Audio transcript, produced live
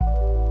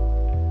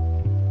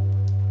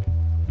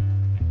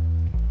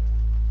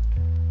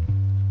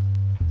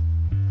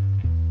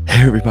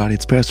Hey everybody,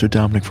 it's Pastor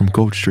Dominic from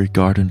Gold Street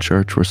Garden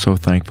Church. We're so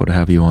thankful to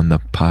have you on the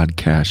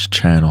podcast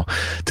channel.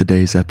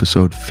 Today's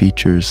episode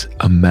features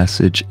a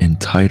message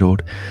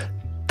entitled,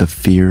 The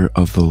Fear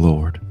of the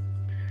Lord.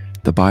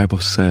 The Bible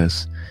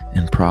says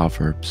in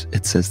Proverbs,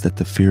 it says that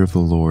the fear of the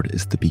Lord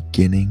is the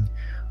beginning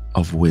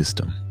of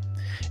wisdom.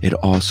 It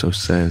also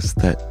says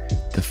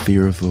that the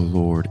fear of the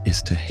Lord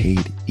is to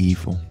hate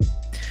evil.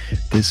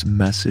 This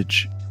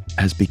message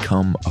has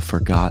become a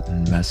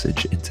forgotten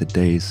message in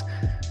today's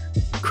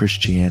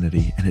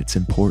Christianity, and it's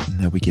important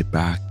that we get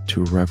back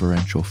to a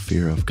reverential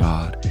fear of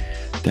God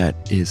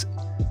that is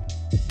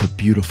the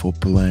beautiful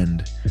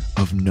blend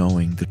of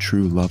knowing the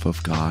true love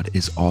of God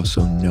is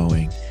also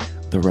knowing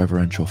the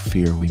reverential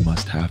fear we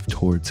must have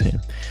towards Him.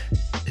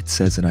 It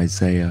says in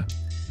Isaiah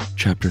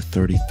chapter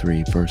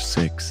 33 verse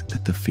 6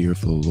 that the fear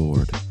of the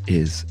Lord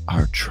is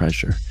our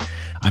treasure.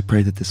 I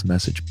pray that this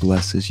message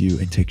blesses you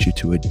and takes you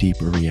to a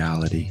deeper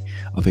reality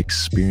of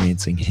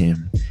experiencing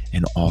Him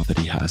and all that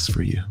He has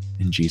for you.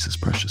 In Jesus'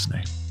 precious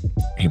name,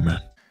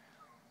 amen.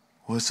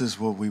 Well, this is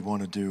what we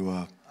want to do.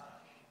 How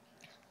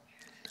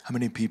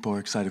many people are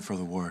excited for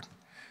the Word?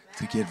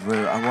 What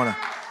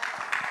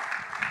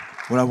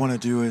I want to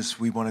do is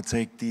we want to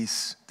take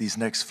these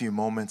next few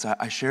moments.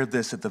 I shared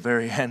this at the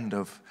very end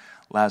of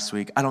last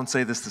week. I don't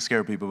say this to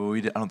scare people,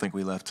 but I don't think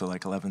we left till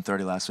like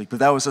 11:30 last week. But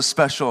that was a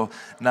special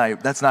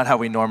night. That's not how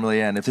we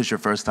normally end. If it's your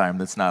first time,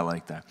 that's not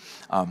like that.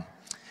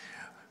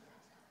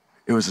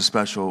 It was a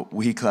special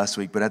week last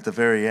week. But at the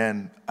very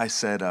end, I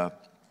said, the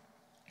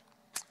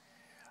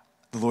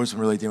Lord's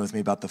been really dealing with me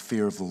about the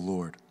fear of the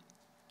Lord.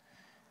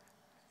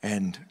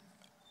 And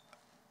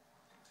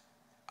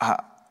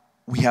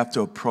we have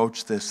to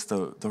approach this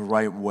the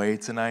right way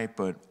tonight.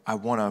 But I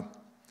want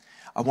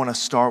to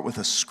start with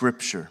a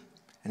scripture.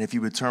 And if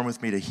you would turn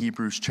with me to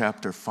Hebrews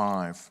chapter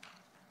 5.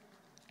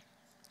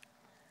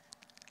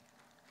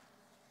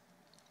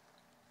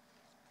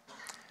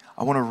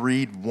 I want to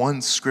read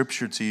one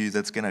scripture to you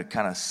that's going to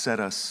kind of set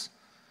us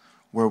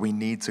where we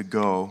need to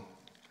go.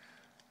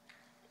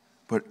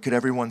 But could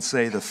everyone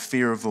say the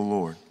fear of the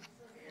Lord?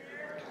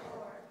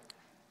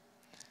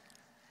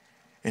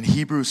 In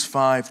Hebrews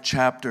 5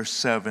 chapter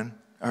 7,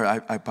 or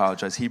I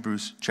apologize,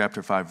 Hebrews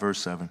chapter 5 verse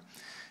 7,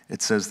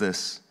 it says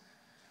this.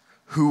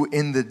 Who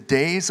in the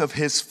days of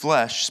his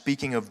flesh,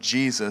 speaking of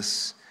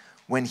Jesus,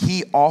 when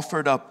he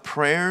offered up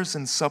prayers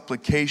and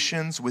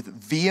supplications with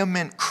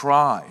vehement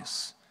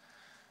cries,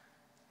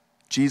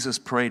 Jesus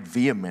prayed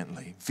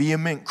vehemently,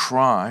 vehement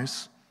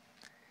cries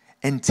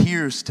and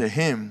tears to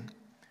him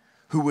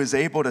who was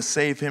able to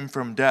save him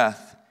from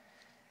death,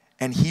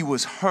 and he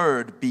was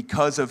heard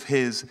because of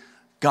his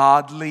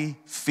godly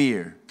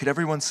fear. Could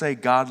everyone say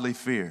godly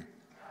fear?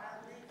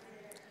 Godly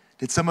fear.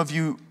 Did some of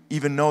you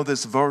even know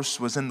this verse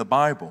was in the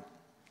Bible?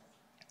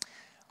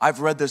 I've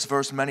read this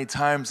verse many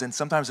times, and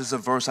sometimes it's a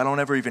verse I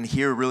don't ever even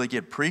hear really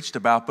get preached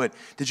about, but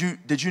did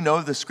you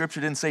know the scripture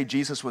didn't say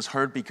Jesus was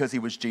heard because he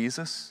was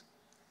Jesus?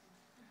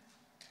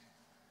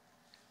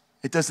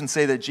 It doesn't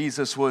say that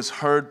Jesus was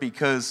heard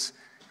because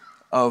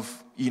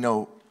of,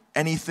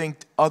 anything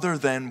other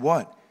than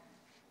what?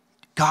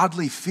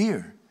 Godly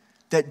fear.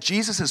 That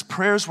Jesus'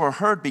 prayers were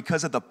heard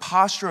because of the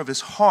posture of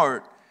his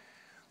heart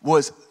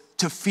was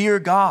to fear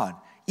God.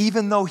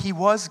 Even though he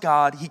was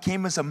God, he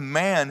came as a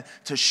man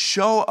to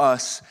show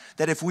us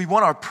that if we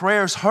want our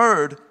prayers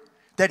heard,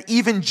 that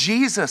even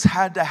Jesus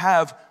had to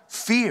have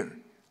fear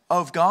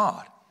of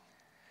God.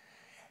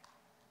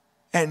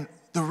 And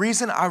the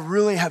reason I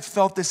really have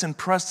felt this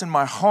impressed in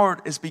my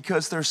heart is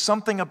because there's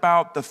something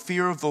about the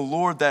fear of the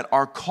Lord that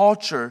our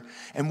culture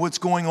and what's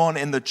going on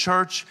in the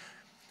church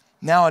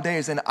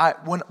nowadays, and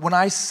when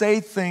I say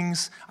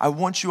things, I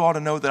want you all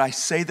to know that I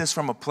say this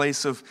from a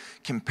place of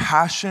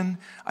compassion.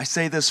 I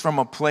say this from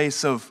a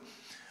place of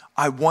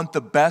I want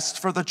the best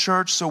for the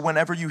church. So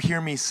whenever you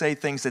hear me say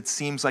things that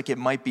seems like it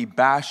might be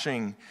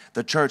bashing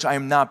the church, I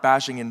am not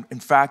bashing. In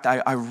fact,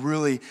 I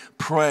really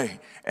pray,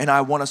 and I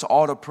want us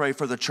all to pray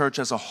for the church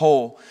as a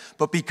whole.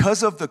 But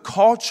because of the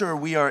culture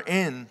we are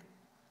in,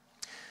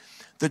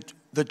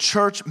 the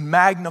church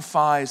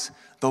magnifies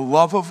the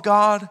love of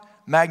God,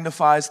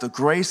 magnifies the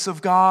grace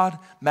of God,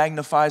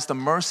 magnifies the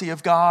mercy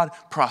of God,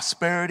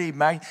 prosperity,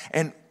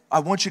 and I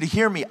want you to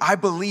hear me. I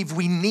believe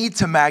we need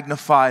to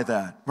magnify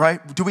that,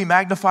 right? Do we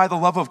magnify the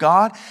love of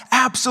God?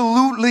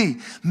 Absolutely.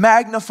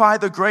 Magnify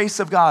the grace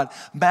of God,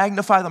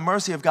 magnify the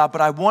mercy of God,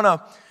 but I want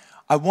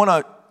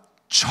to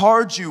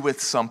charge you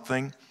with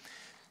something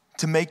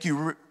to make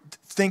you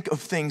think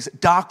of things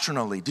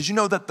doctrinally. Did you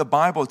know that the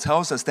Bible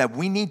tells us that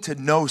we need to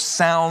know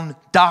sound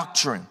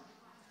doctrine?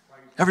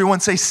 Everyone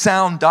say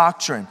sound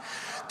doctrine.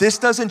 This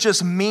doesn't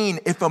just mean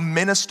if a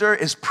minister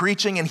is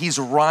preaching and he's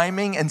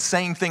rhyming and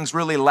saying things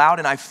really loud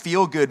and I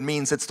feel good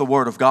means it's the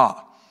word of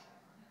God.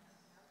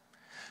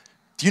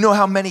 Do you know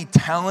how many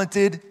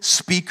talented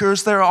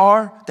speakers there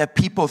are that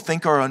people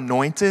think are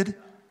anointed?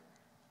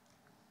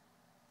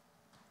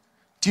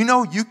 Do you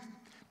know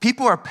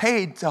people are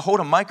paid to hold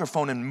a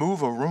microphone and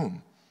move a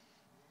room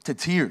to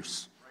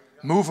tears,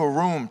 move a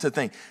room to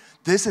think.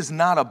 This is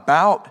not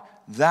about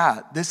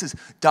that. This is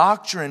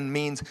doctrine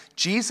means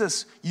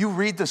Jesus, you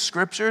read the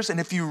scriptures, and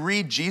if you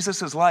read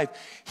Jesus' life,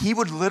 he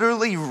would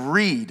literally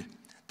read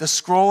the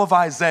scroll of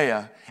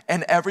Isaiah,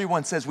 and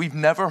everyone says, we've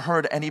never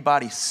heard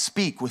anybody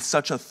speak with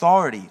such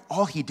authority.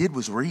 All he did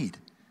was read.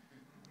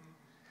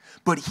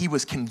 But he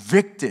was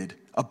convicted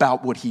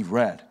about what he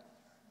read.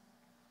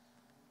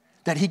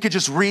 That he could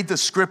just read the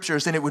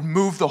scriptures and it would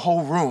move the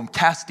whole room,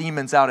 cast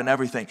demons out and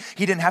everything.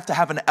 He didn't have to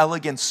have an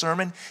elegant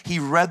sermon. He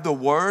read the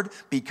word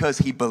because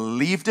he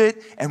believed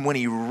it, and when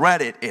he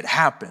read it, it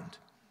happened.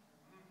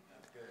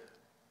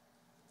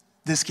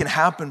 This can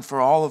happen for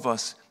all of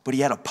us, but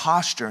he had a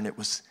posture, and it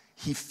was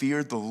he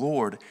feared the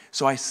Lord.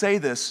 So I say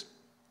this,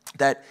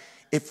 that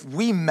if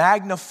we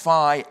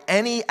magnify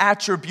any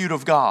attribute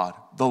of God,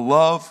 the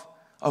love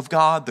of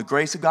God, the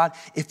grace of God,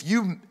 if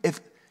you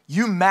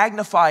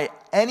magnify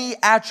any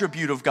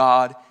attribute of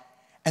God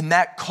and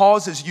that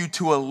causes you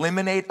to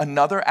eliminate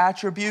another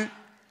attribute,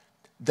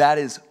 that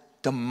is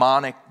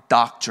demonic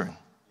doctrine.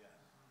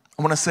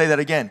 I want to say that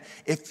again.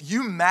 If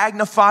you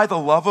magnify the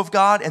love of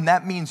God and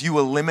that means you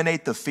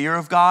eliminate the fear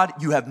of God,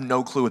 you have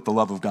no clue what the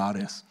love of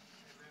God is.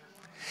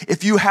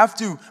 If you have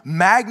to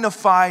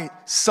magnify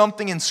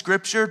something in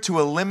Scripture to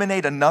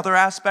eliminate another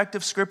aspect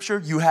of Scripture,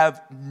 you have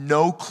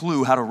no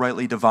clue how to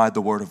rightly divide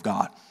the Word of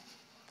God.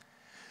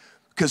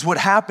 Because what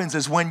happens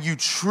is when you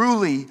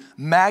truly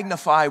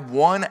magnify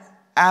one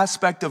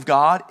aspect of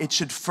God, it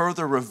should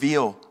further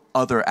reveal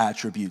other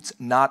attributes,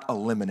 not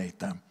eliminate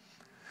them.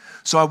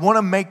 So I want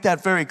to make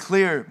that very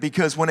clear,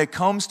 because when it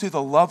comes to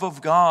the love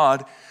of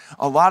God,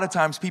 a lot of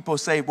times people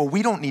say, well,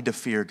 we don't need to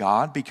fear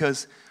God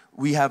because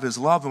we have his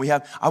love,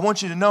 and I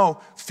want you to know,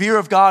 fear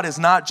of God is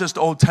not just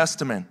Old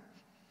Testament.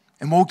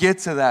 And we'll get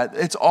to that.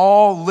 It's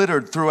all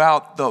littered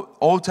throughout the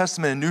Old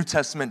Testament and New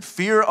Testament,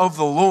 fear of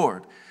the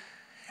Lord.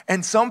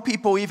 And some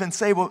people even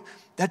say, well,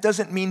 that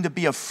doesn't mean to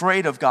be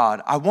afraid of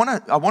God. I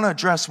want to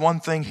address one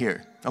thing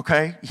here,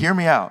 okay? Hear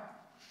me out.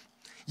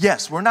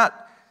 Yes, we're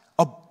not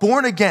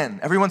born again.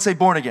 Everyone say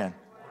born again.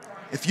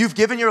 If you've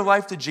given your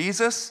life to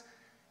Jesus,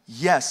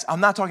 yes, I'm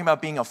not talking about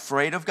being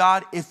afraid of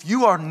God. If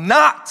you are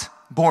not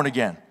born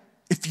again,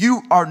 if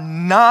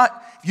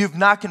you've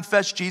not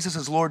confessed Jesus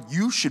as Lord,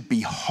 you should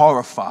be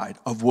horrified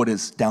of what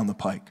is down the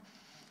pike.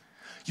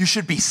 You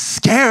should be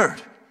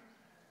scared.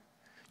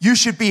 You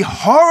should be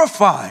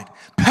horrified,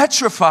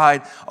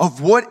 petrified of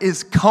what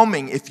is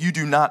coming if you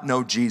do not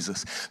know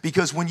Jesus.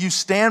 Because when you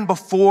stand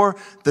before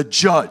the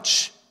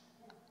judge,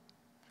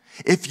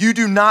 if you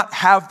do not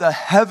have the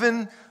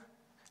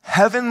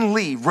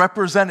heavenly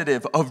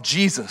representative of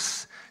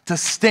Jesus to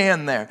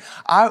stand there,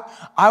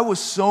 I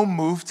was so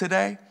moved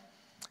today.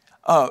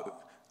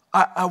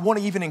 I want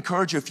to even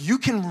encourage you,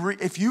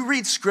 if you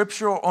read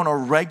Scripture on a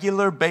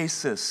regular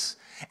basis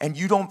and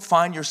you don't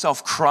find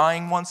yourself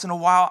crying once in a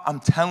while, I'm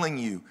telling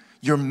you,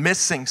 you're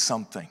missing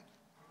something.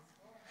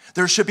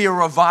 There should be a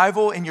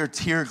revival in your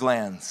tear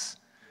glands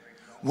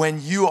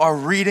when you are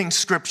reading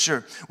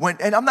Scripture.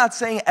 And I'm not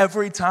saying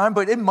every time,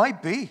 but it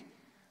might be.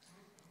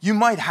 You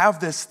might have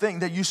this thing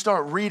that you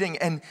start reading,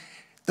 and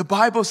the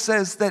Bible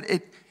says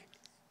that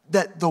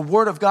the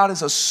Word of God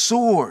is a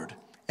sword,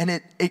 and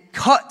it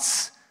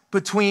cuts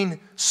between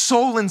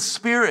soul and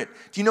spirit.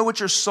 Do you know what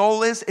your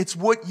soul is? It's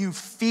what you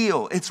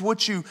feel. It's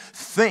what you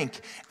think.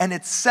 And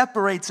it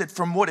separates it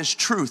from what is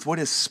truth, what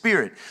is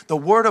spirit. The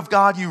Word of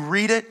God, you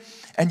read it,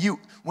 and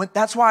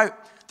that's why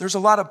there's a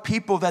lot of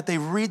people that they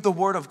read the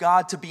Word of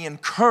God to be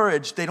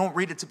encouraged. They don't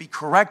read it to be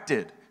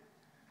corrected.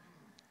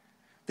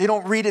 They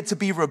don't read it to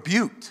be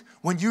rebuked.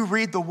 When you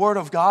read the Word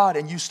of God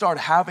and you start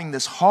having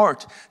this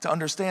heart to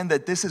understand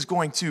that this is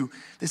going to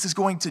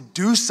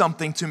do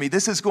something to me,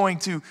 this is going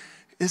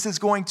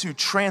to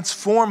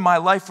transform my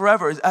life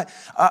forever.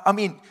 I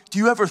mean, do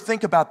you ever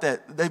think about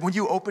that? That when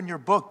you open your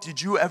book, do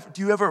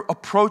you ever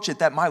approach it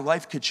that my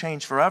life could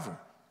change forever?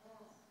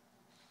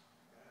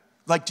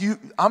 Like,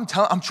 I'm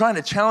trying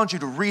to challenge you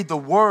to read the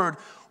Word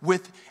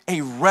with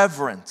a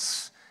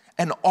reverence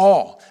and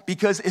awe.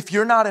 Because if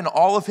you're not in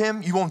awe of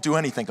Him, you won't do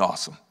anything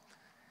awesome.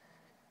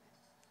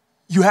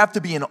 You have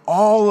to be in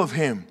awe of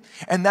Him.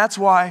 And that's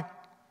why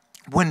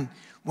when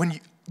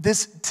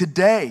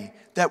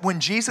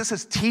Jesus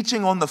is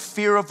teaching on the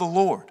fear of the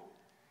Lord,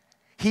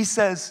 he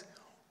says,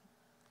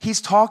 he's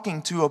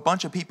talking to a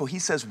bunch of people. He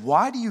says,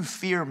 why do you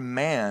fear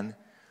man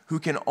who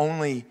can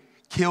only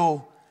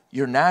kill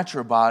your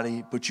natural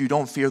body, but you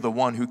don't fear the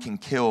one who can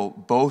kill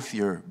both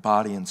your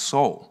body and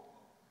soul?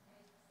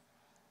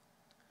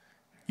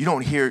 You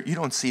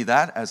don't see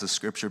that as a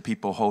scripture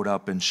people hold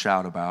up and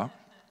shout about.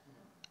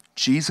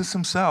 Jesus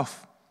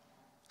himself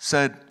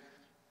said,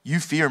 you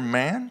fear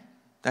man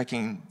that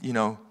can,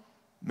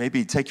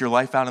 maybe take your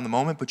life out in the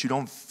moment, but you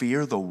don't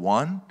fear the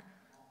one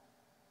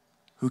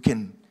who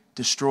can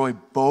destroy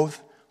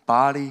both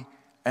body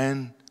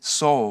and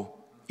soul,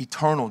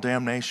 eternal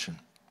damnation.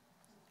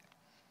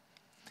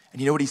 And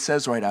you know what he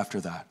says right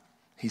after that?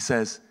 He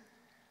says,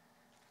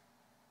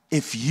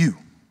 if you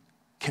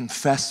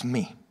confess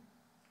me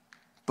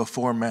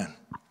before men,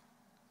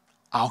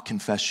 I'll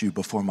confess you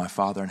before my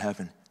Father in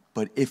heaven.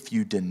 But if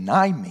you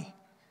deny me,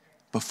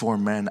 before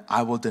men,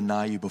 I will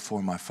deny you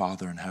before my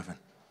Father in heaven.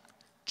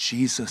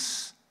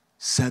 Jesus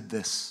said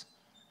this.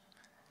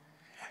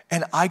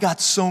 And I got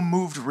so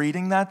moved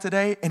reading that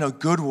today in a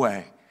good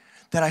way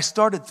that I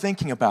started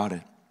thinking about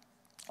it.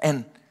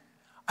 And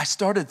I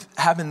started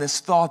having this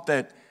thought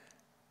that,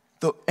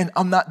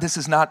 this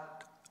is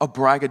not a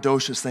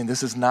braggadocious thing,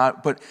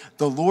 but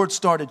the Lord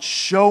started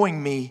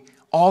showing me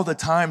all the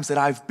times that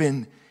I've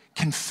been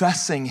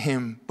confessing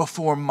him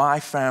before my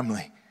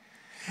family.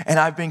 And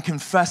I've been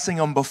confessing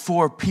him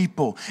before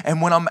people.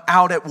 And when I'm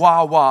out at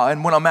Wawa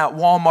and when I'm at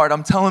Walmart,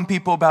 I'm telling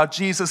people about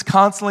Jesus,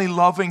 constantly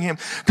loving him,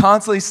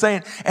 constantly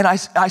saying, and I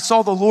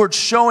saw the Lord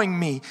showing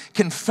me,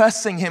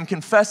 confessing him.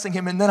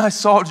 And then I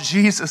saw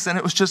Jesus, and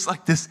it was just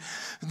like this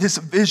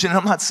vision.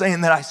 I'm not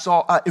saying that I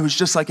saw, it was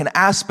just like an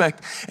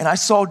aspect. And I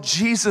saw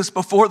Jesus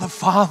before the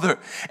Father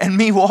and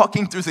me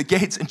walking through the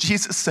gates. And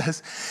Jesus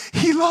says,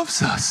 he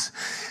loves us.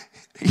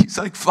 He's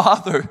like,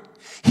 Father,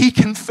 he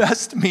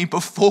confessed me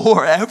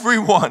before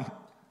everyone.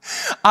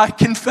 I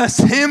confess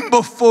him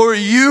before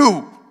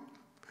you.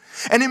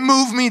 And it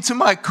moved me to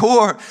my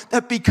core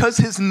that because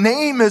his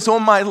name is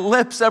on my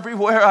lips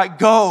everywhere I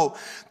go,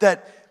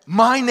 that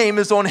my name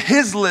is on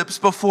his lips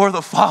before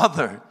the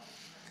Father.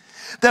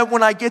 That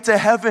when I get to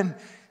heaven,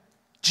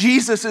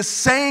 Jesus is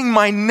saying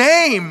my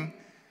name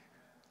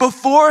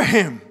before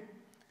him.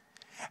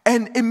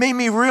 And it made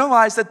me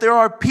realize that there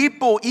are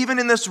people, even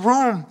in this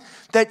room,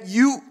 that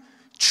you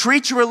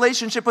treat your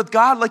relationship with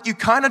God like you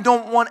kind of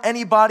don't want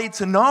anybody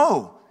to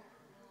know.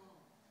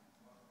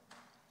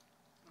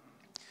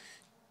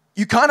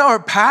 You kind of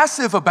are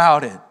passive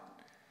about it.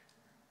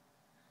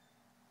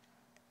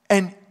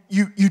 And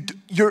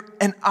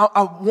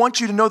I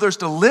want you to know there's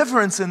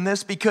deliverance in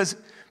this, because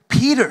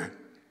Peter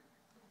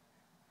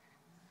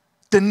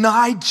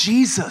denied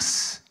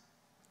Jesus.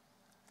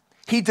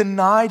 He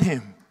denied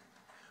him.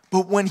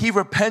 But when he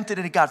repented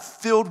and he got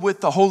filled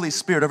with the Holy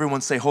Spirit,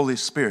 everyone say Holy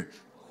Spirit.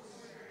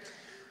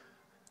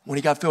 When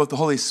he got filled with the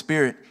Holy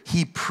Spirit,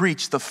 he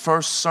preached the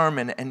first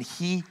sermon, and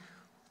he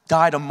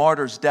died a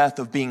martyr's death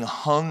of being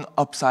hung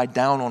upside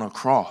down on a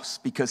cross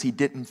because he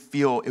didn't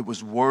feel it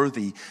was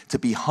worthy to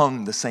be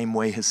hung the same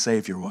way his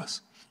Savior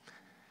was.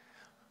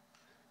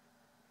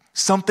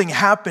 Something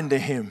happened to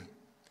him.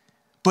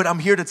 But I'm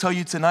here to tell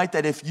you tonight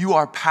that if you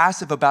are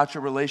passive about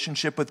your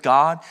relationship with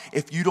God,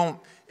 if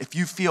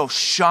you feel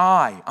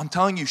shy, I'm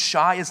telling you,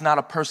 shy is not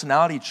a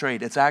personality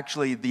trait. It's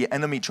actually the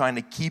enemy trying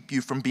to keep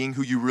you from being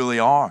who you really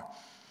are.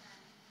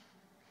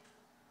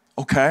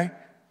 Okay?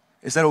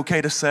 Is that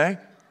okay to say?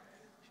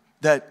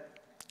 That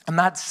I'm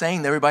not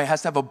saying that everybody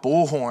has to have a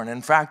bullhorn.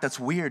 In fact, that's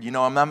weird.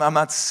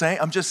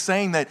 I'm just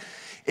saying that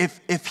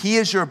if he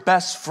is your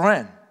best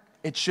friend,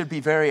 it should be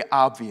very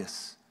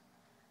obvious.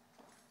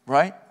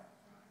 Right?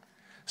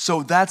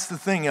 So that's the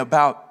thing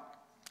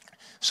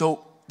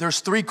so there's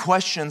 3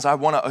 questions I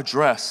want to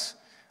address.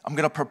 I'm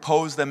going to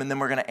propose them, and then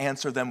we're going to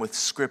answer them with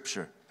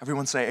scripture.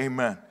 Everyone say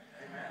amen.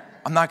 Amen.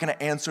 I'm not going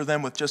to answer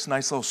them with just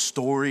nice little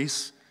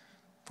stories.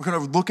 We're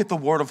going to look at the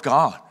Word of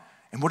God.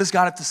 And what does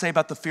God have to say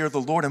about the fear of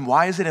the Lord? And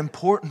why is it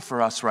important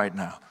for us right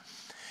now?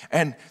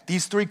 And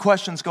these 3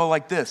 questions go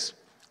like this.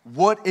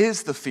 What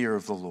is the fear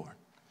of the Lord?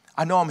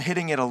 I know I'm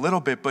hitting it a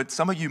little bit, but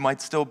some of you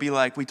might still be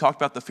like, we talked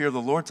about the fear of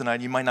the Lord tonight,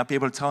 and you might not be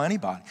able to tell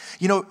anybody.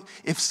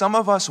 If some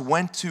of us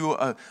went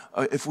to,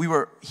 if we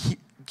were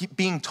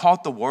being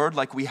taught the Word,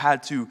 like we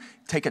had to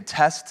take a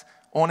test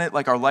on it,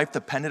 like our life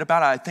depended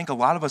about it, I think a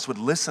lot of us would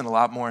listen a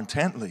lot more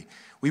intently.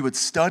 We would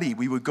study.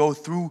 We would go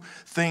through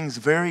things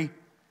very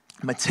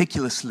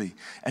meticulously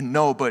and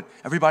know. But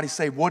everybody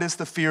say, what is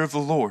the fear of the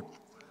Lord?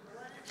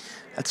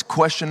 That's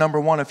question number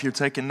 1 if you're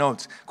taking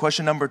notes.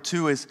 Question number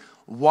 2 is,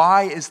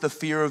 why is the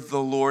fear of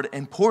the Lord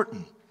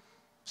important?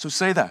 So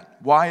say that.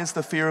 Why is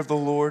the fear of the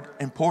Lord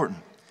important?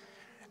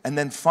 And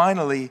then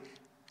finally,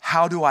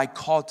 how do I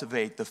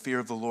cultivate the fear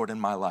of the Lord in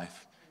my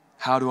life?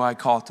 How do I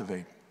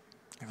cultivate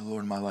the fear of the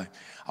Lord in my life?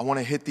 I want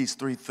to hit these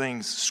 3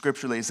 things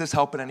scripturally. Is this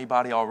helping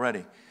anybody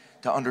already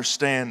to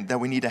understand that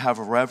we need to have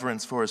a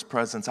reverence for his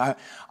presence?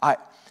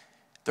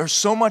 There's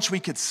so much we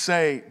could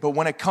say, but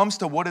when it comes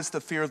to what is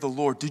the fear of the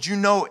Lord, did you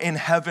know in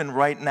heaven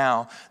right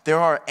now, there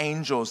are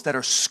angels that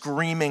are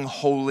screaming,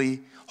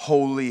 holy,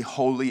 holy,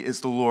 holy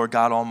is the Lord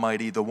God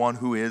Almighty, the one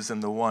who is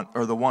and the one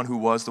who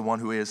was, the one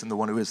who is and the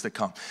one who is to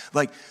come.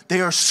 Like, they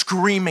are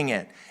screaming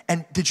it.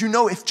 And did you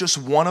know if just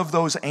one of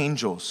those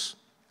angels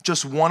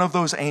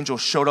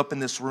showed up in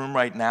this room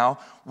right now,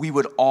 we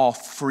would all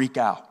freak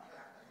out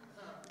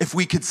if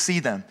we could see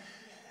them.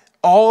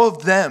 All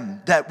of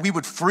them that we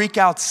would freak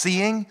out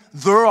seeing,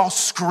 they're all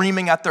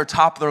screaming at their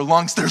top of their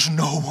lungs, there's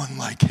no one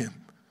like him.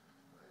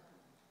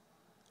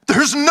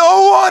 There's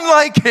no one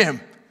like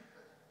him.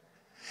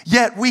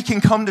 Yet we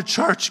can come to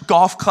church,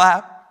 golf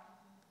clap,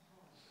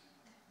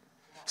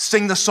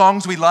 sing the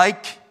songs we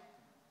like,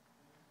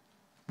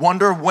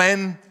 wonder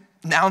when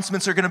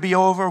announcements are going to be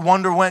over,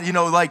 wonder when,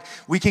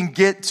 we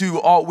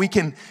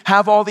can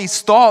have all these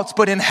thoughts,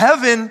 but in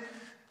heaven,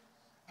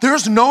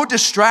 there's no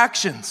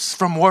distractions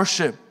from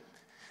worship.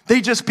 They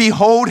just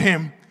behold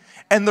him,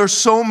 and they're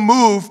so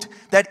moved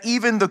that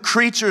even the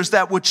creatures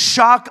that would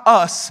shock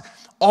us,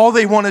 all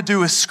they want to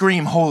do is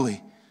scream,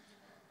 holy,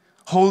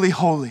 holy,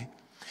 holy.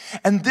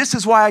 And this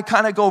is why I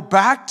kind of go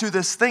back to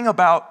this thing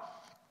about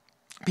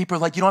people are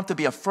like, you don't have to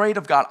be afraid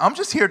of God. I'm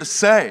just here to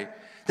say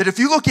that if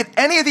you look at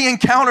any of the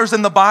encounters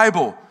in the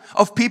Bible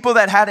of people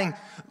that having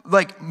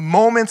like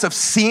moments of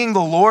seeing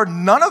the Lord,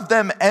 none of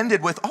them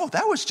ended with, oh,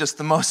 that was just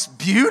the most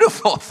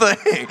beautiful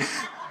thing.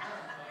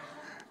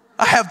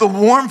 I have the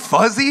warm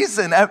fuzzies,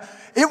 and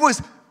it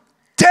was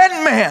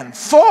dead man,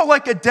 fall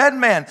like a dead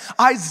man.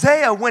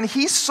 Isaiah, when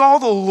he saw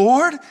the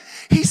Lord,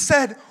 he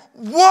said,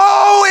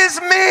 woe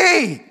is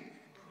me.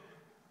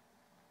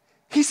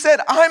 He said,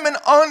 I'm an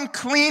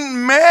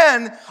unclean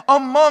man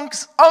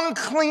amongst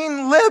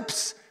unclean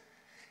lips.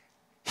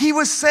 He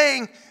was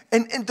saying,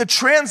 and the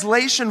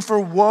translation for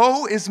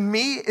woe is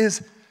me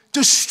is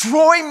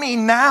destroy me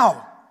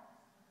now.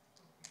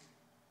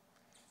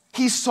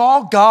 He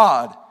saw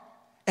God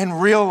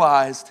and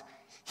realized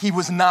he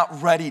was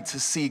not ready to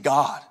see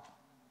God.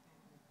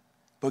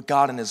 But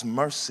God in his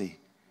mercy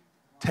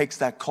takes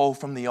that coal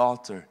from the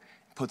altar,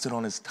 puts it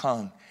on his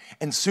tongue.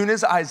 And soon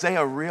as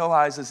Isaiah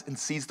realizes and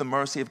sees the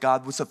mercy of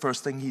God, what's the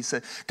first thing he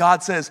said?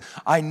 God says,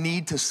 I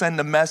need to send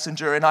a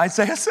messenger. And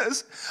Isaiah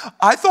says,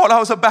 I thought I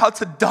was about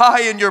to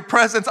die in your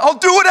presence. I'll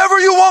do whatever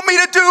you want me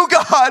to do,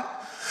 God,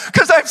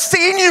 because I've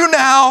seen you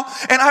now,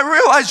 and I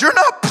realize you're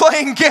not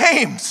playing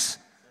games.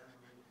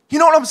 You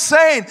know what I'm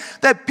saying?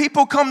 That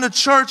people come to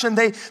church and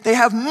they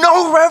have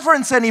no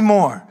reverence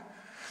anymore.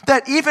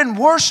 That even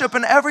worship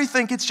and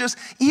everything, it's just,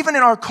 even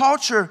in our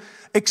culture,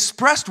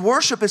 expressed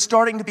worship is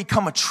starting to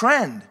become a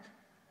trend.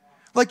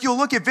 Like you'll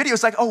look at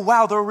videos like, oh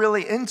wow, they're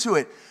really into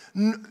it.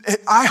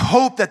 I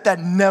hope that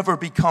never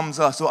becomes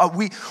us. So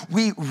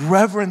we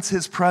reverence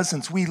his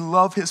presence. We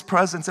love his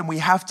presence, and we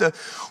have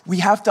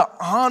to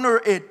honor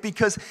it,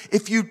 because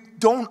if you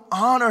don't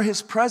honor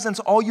his presence,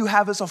 all you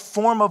have is a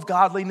form of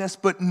godliness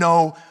but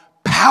no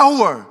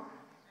power.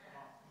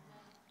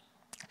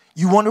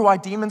 You wonder why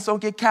demons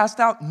don't get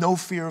cast out? No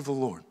fear of the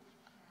Lord.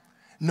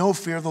 No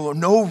fear of the Lord.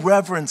 No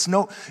reverence.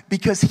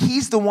 Because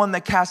he's the one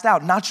that cast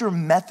out, not your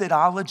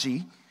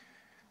methodology.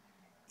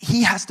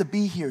 He has to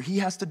be here. He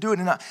has to do it.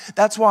 And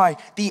that's why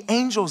the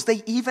angels,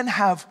 they even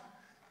have,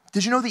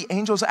 did you know the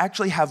angels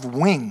actually have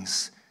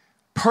wings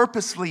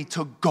purposely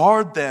to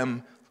guard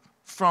them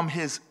from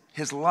his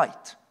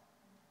light?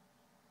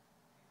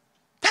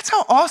 That's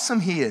how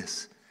awesome he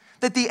is.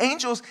 That the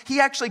angels,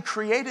 he actually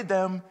created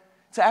them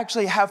to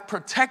actually have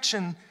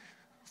protection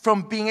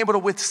from being able to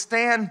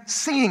withstand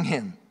seeing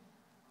him.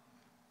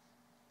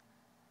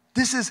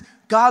 This is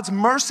God's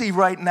mercy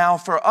right now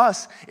for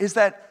us, is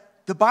that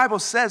the Bible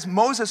says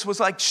Moses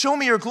was like, show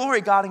me your glory,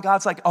 God. And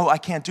God's like, oh, I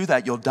can't do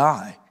that. You'll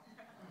die.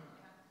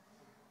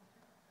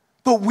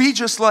 But we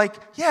just like,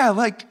 yeah,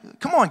 like,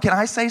 come on, can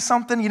I say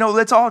something? You know,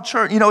 let's all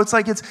church. You know, it's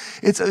like a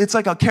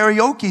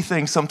karaoke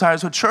thing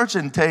sometimes with church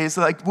and days.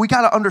 Like, we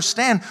got to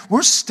understand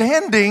we're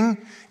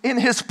standing in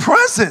his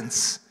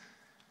presence.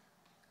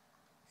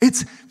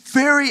 It's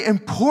very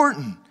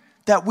important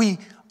that we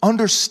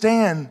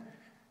understand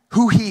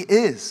who he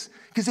is.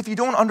 Because if you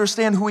don't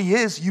understand who he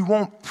is, you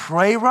won't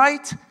pray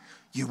right.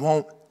 You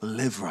won't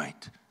live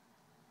right.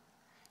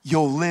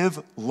 You'll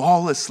live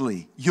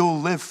lawlessly. You'll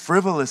live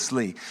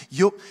frivolously.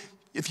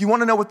 If you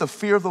want to know what the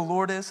fear of the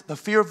Lord is, the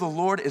fear of the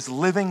Lord is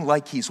living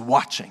like he's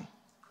watching.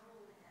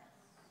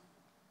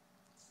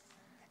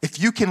 If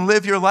you can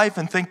live your life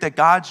and think that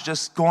God's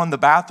just going to the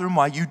bathroom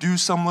while you do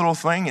some little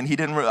thing and he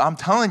didn't, I'm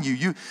telling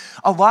you,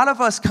 a lot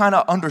of us kind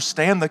of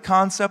understand the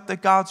concept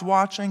that God's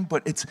watching,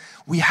 but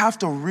we have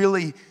to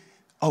really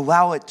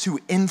allow it to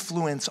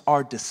influence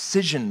our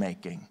decision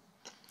making.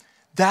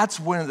 That's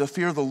when the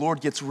fear of the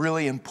Lord gets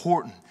really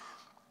important.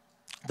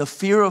 The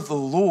fear of the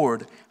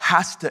Lord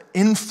has to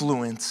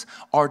influence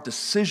our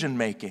decision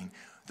making.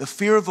 The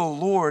fear of the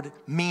Lord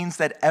means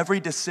that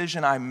every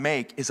decision I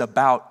make is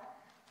about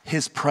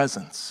his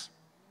presence.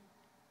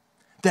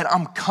 That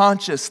I'm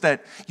conscious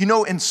that,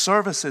 in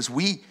services,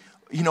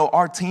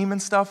 our team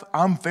and stuff,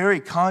 I'm very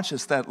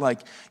conscious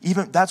that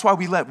even that's why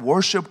we let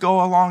worship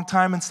go a long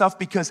time and stuff,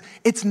 because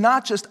it's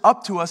not just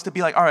up to us to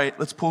be like, all right,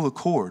 let's pull the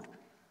cord.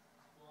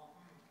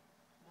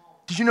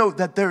 Did you know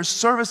that there's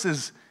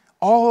services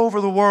all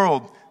over the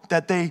world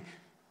that they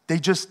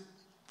just,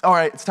 all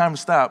right, it's time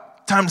to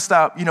stop.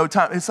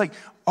 It's like,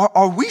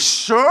 are we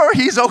sure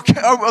he's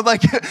okay?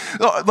 Like,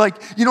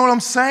 you know what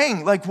I'm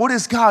saying? Like, what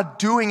is God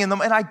doing in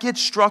them? And I get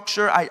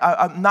structure.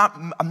 I'm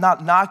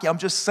not knocking. I'm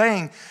just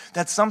saying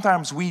that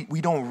sometimes we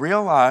don't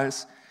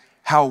realize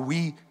how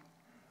we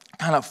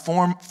kind of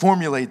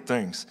formulate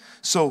things.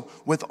 So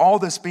with all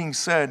this being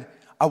said,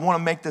 I want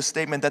to make this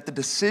statement that the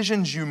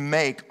decisions you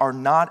make are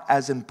not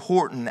as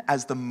important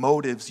as the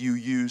motives you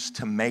use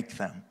to make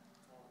them.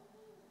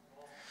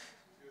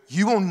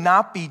 You will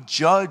not be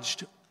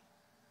judged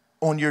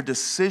on your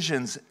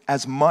decisions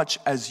as much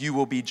as you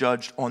will be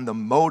judged on the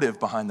motive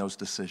behind those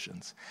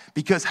decisions.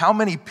 Because how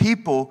many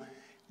people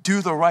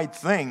do the right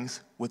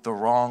things with the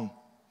wrong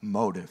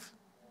motive?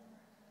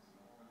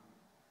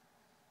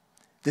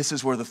 This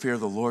is where the fear of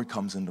the Lord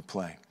comes into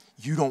play.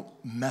 you don't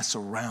mess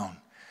around.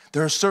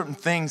 There are certain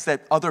things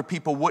that other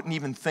people wouldn't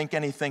even think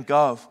anything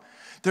of.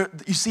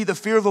 You see, the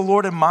fear of the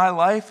Lord in my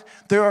life,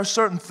 there are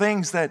certain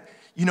things that,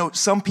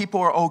 some people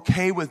are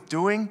okay with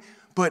doing,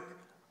 but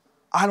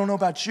I don't know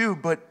about you,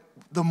 but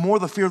the more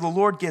the fear of the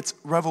Lord gets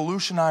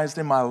revolutionized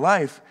in my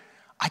life,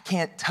 I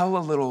can't tell a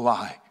little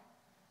lie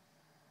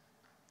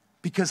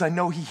because I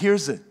know he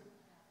hears it.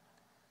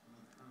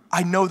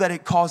 I know that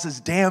it causes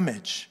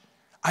damage.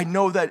 I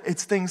know that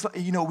it's things,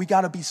 we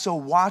got to be so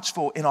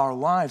watchful in our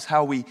lives,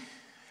 how we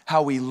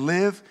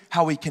live,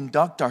 how we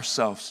conduct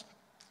ourselves.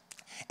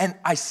 And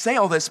I say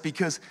all this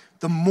because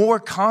the more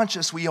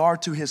conscious we are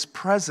to his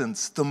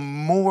presence, the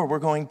more we're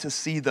going to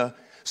see the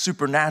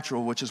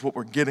supernatural, which is what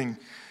we're getting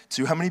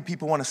to. How many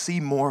people want to see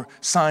more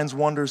signs,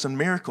 wonders, and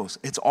miracles?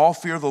 It's all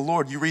fear of the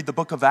Lord. You read the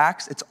book of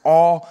Acts,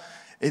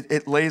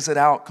 it lays it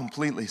out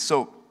completely.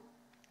 So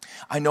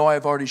I know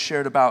I've already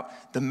shared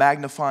about the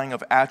magnifying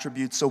of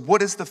attributes. So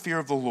what is the fear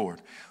of the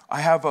Lord?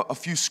 I have a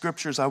few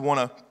scriptures I want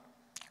to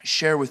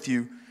share with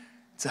you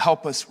to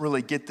help us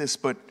really get this.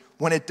 But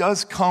when it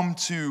does come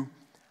to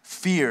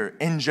fear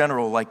in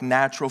general, like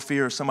natural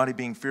fear or somebody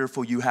being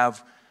fearful,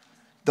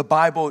 the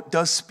Bible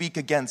does speak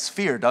against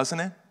fear, doesn't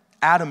it?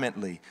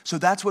 Adamantly. So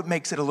that's what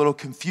makes it a little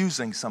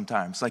confusing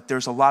sometimes. Like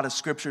there's a lot of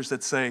scriptures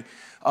that say,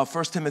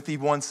 1 Timothy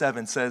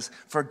 1:7 says,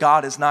 "For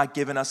God has not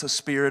given us a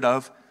spirit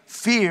of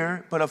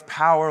fear, but of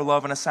power,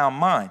 love, and a sound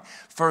mind."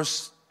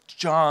 1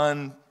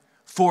 John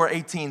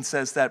 4:18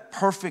 says that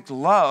perfect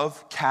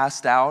love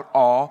casts out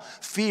all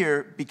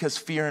fear because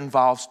fear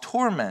involves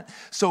torment.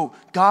 So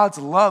God's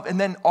love, and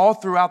then all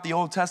throughout the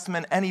Old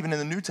Testament and even in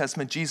the New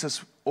Testament,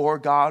 Jesus or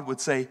God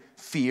would say,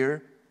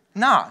 "Fear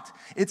not."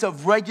 It's a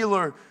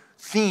regular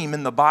theme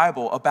in the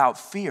Bible about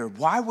fear.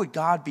 Why would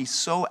God be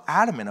so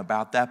adamant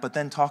about that, but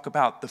then talk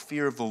about the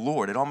fear of the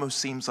Lord? It almost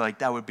seems like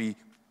that would be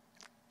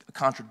a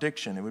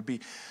contradiction.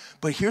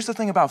 But here's the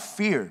thing about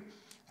fear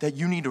that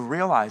you need to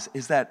realize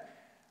is that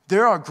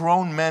there are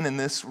grown men in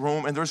this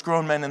room, and there's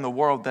grown men in the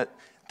world that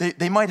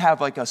they might have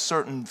like a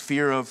certain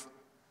fear of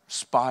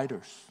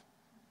spiders.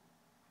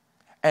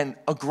 And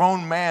a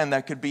grown man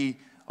that could be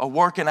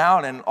working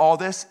out and all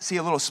this, see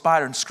a little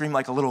spider and scream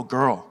like a little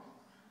girl.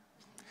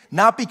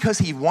 Not because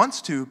he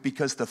wants to,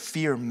 because the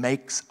fear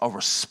makes a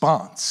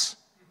response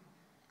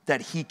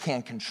that he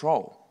can't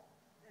control.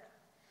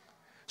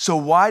 So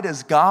why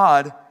does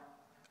God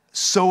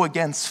so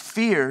against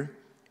fear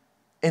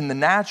in the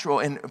natural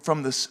and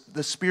from the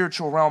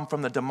spiritual realm,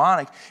 from the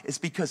demonic? Is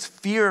because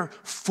fear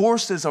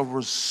forces a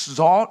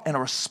result and a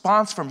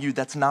response from you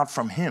that's not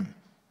from him.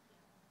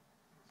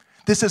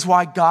 This is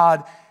why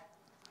God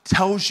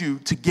tells you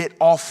to get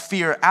all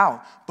fear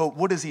out. But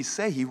what does he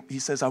say? He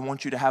says, I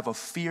want you to have a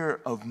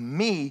fear of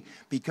me,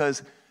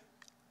 because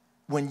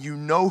when you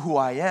know who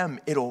I am,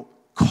 it'll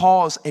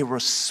cause a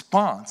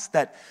response.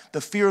 That the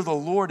fear of the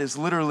Lord is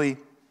literally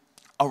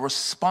a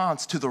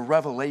response to the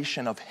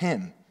revelation of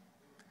him.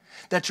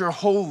 That your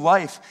whole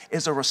life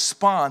is a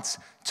response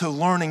to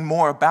learning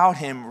more about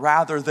him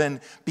rather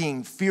than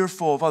being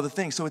fearful of other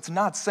things. So it's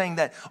not saying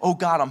that, oh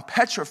God, I'm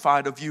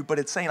petrified of you, but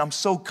it's saying I'm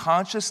so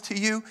conscious to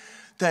you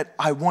that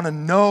I want to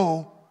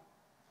know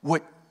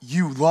what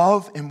you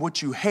love and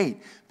what you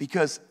hate,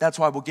 because that's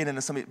why we'll get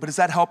into something. But does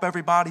that help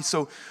everybody?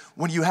 So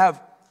when you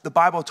have, the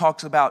Bible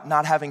talks about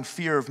not having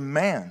fear of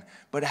man,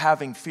 but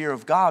having fear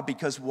of God,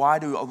 because where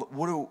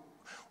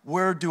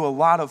do a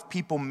lot of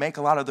people make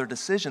a lot of their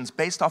decisions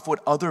based off what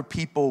other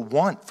people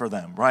want for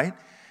them, right?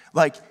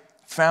 Like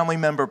family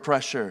member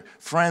pressure,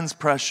 friends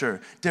pressure,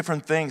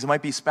 different things. It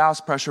might be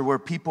spouse pressure, where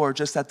people are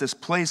just at this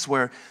place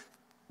where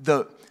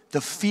the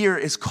fear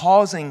is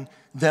causing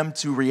them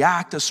to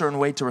react a certain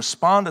way, to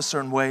respond a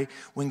certain way,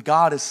 when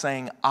God is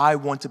saying, I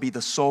want to be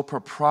the sole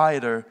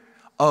proprietor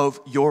of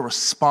your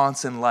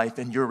response in life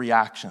and your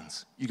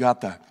reactions. You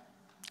got that?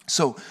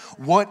 So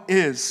what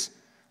is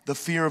the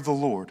fear of the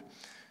Lord?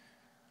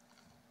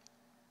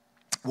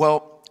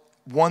 Well,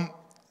 one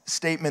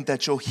statement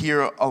that you'll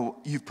hear,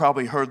 you've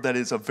probably heard that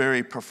is a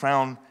very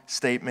profound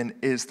statement,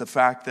 is the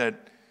fact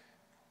that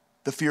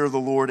the fear of the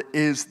Lord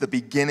is the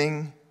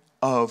beginning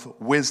of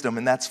wisdom,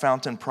 and that's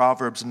found in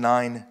Proverbs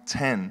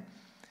 9:10.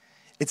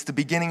 It's the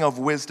beginning of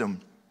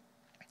wisdom.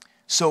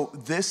 So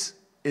this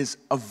is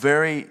a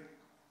very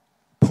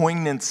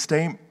poignant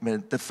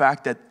statement, the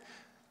fact that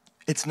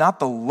it's not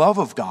the love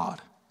of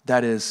God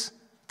that is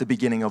the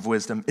beginning of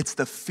wisdom. It's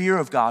the fear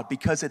of God,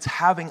 because it's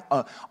having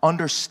an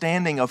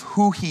understanding of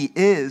who he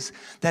is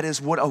that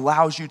is what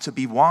allows you to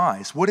be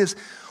wise. What is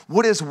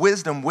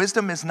wisdom?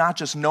 Wisdom is not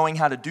just knowing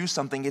how to do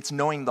something, it's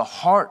knowing the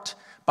heart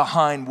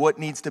behind what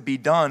needs to be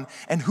done.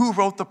 And who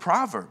wrote the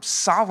Proverbs?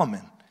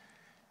 Solomon.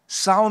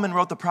 Solomon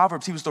wrote the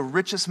Proverbs. He was the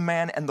richest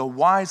man and the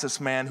wisest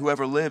man who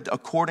ever lived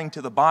according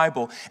to the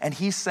Bible. And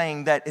he's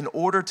saying that in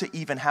order to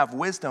even have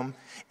wisdom,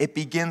 it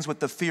begins with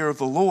the fear of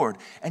the Lord.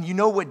 And you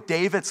know what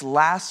David's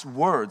last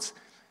words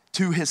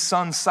to his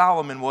son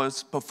Solomon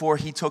was before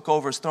he took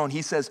over his throne?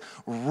 He says,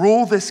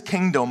 rule this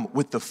kingdom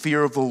with the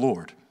fear of the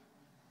Lord.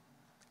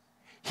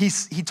 He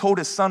told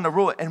his son to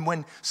rule it. And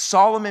when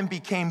Solomon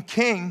became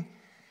king,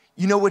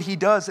 you know what he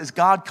does is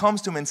God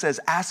comes to him and says,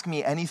 ask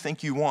me anything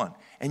you want.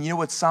 And you know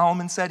what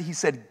Solomon said? He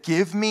said,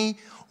 give me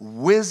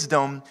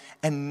wisdom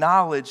and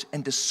knowledge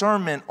and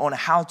discernment on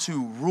how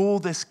to rule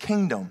this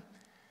kingdom.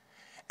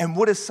 And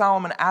what is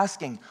Solomon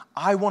asking?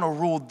 I want to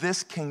rule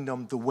this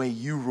kingdom the way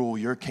you rule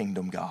your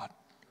kingdom, God.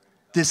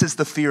 This is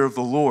the fear of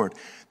the Lord.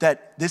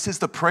 That this is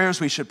the prayers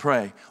we should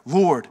pray.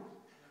 Lord,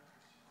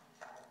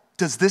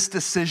 does this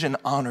decision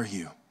honor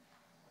you?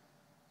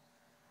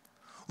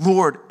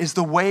 Lord, is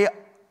the way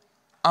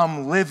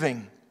I'm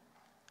living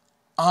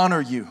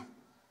honor you?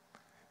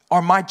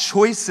 Are my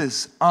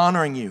choices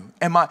honoring you?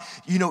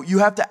 You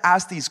have to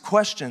ask these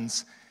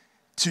questions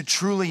to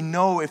truly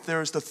know if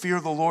there's the fear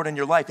of the Lord in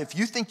your life. If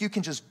you think you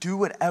can just do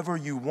whatever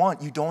you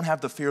want, you don't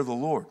have the fear of the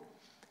Lord.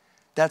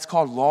 That's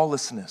called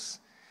lawlessness.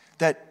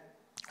 That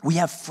we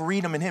have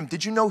freedom in him.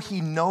 Did you know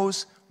he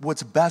knows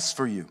what's best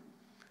for you?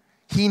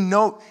 He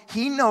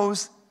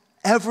knows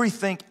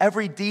everything,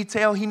 every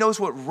detail. He knows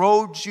what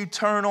roads you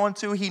turn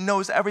onto. He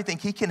knows everything.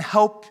 He can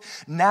help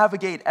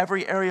navigate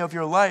every area of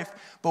your life.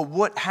 But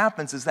what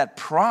happens is that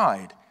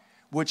pride,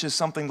 which is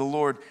something the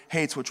Lord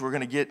hates, which we're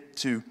going to get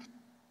to,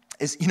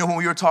 is, when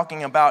we were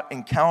talking about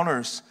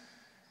encounters,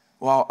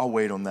 well, I'll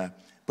wait on that.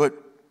 But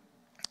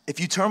if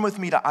you turn with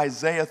me to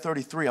Isaiah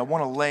 33, I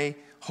want to lay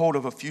hold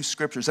of a few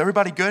scriptures.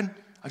 Everybody good?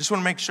 I just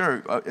want to make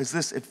sure.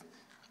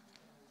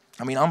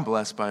 I'm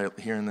blessed by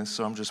hearing this,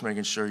 so I'm just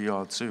making sure you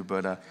all too.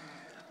 But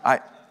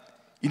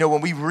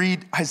when we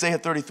read Isaiah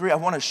 33, I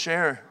want to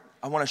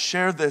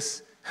share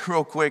this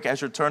real quick as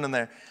you're turning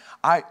there.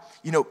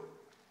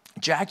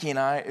 Jackie and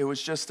I, it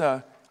was just,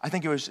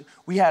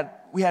 we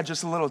had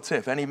just a little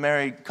tiff. Any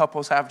married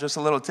couples have just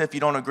a little tiff. You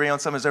don't agree on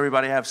something. Does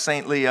everybody have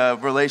saintly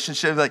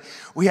relationships? Like,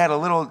 we had a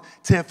little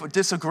tiff, a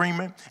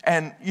disagreement.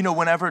 And,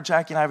 whenever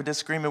Jackie and I have a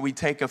disagreement, we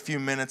take a few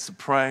minutes to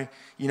pray,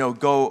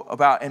 go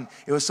about. And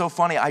it was so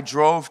funny. I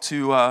drove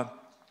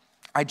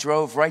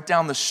right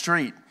down the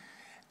street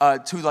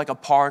to like a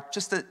park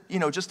just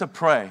to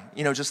pray,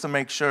 just to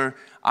make sure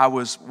I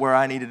was where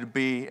I needed to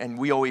be. And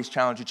we always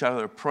challenge each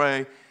other to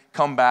pray,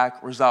 come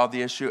back, resolve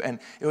the issue. And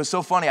it was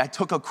so funny. I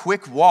took a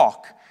quick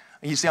walk.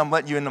 You see, I'm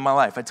letting you into my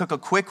life. I took a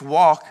quick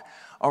walk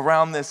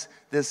around this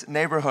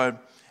neighborhood.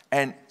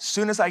 And as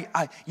soon as I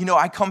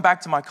come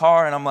back to my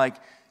car and I'm like,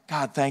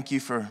 God, thank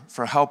you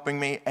for helping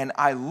me. And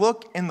I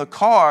look in the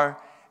car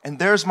and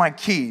there's my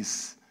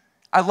keys.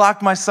 I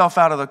locked myself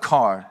out of the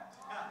car.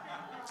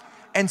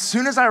 And as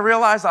soon as I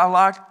realized I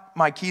locked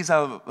my keys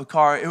out of the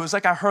car, it was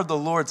like I heard the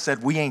Lord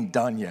said, we ain't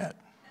done yet.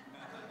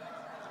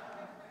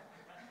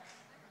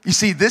 You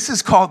see, this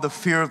is called the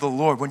fear of the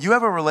Lord. When you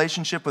have a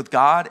relationship with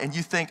God and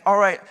you think, all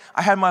right,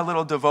 I had my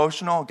little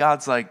devotional,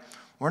 God's like,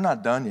 we're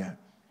not done yet.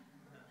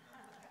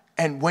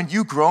 And when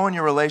you grow in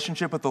your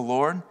relationship with the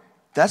Lord,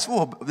 this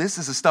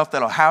is the stuff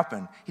that'll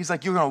happen. He's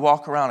like, you're going to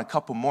walk around a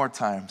couple more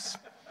times.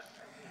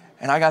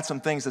 And I got some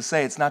things to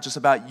say. It's not just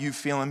about you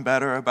feeling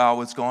better about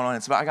what's going on.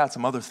 I got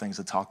some other things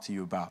to talk to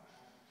you about.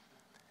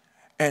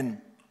 And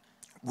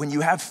when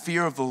you have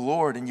fear of the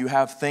Lord and you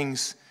have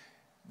things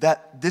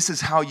that this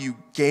is how you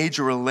gauge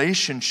a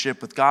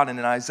relationship with God. And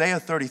in Isaiah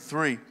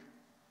 33,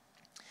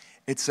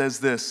 it says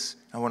this.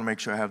 I want to make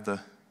sure I have the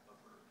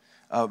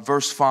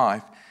verse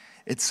 5.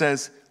 It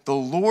says, the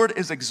Lord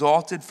is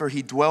exalted, for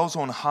he dwells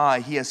on high.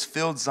 He has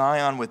filled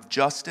Zion with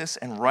justice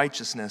and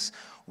righteousness.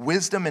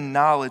 Wisdom and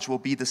knowledge will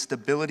be the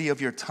stability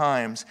of your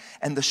times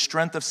and the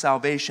strength of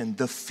salvation.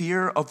 The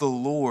fear of the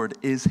Lord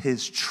is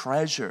his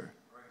treasure.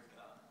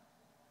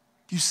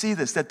 Do you see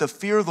this? That the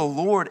fear of the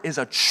Lord is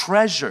a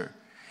treasure.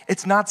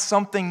 It's not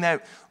something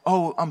that,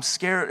 I'm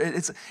scared.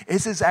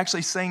 This is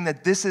actually saying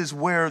that this is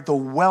where the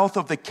wealth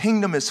of the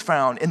kingdom is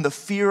found, in the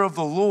fear of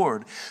the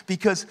Lord.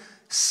 Because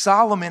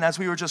Solomon, as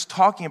we were just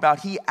talking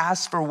about, he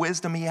asked for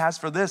wisdom. He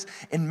asked for this.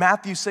 In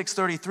Matthew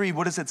 6:33,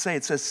 what does it say?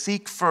 It says,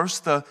 seek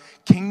first the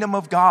kingdom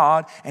of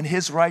God and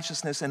his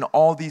righteousness, and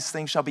all these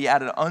things shall be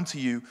added unto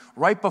you.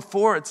 Right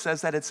before it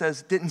says,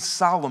 didn't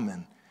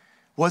Solomon,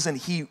 wasn't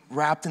he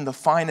wrapped in the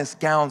finest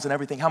gowns and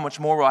everything? How much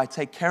more will I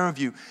take care of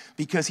you?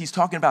 Because he's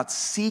talking about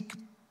seek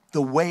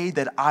the way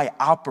that I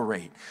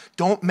operate.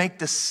 Don't make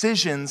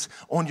decisions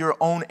on your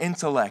own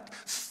intellect.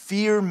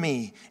 Fear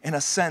me in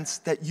a sense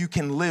that you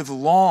can live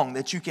long,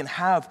 that you can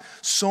have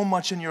so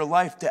much in your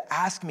life to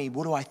ask me,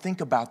 what do I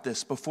think about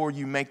this before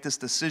you make this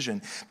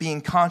decision? Being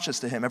conscious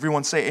to him.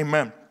 Everyone say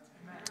amen.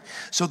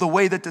 So the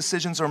way that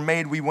decisions are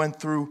made, we went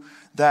through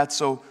that.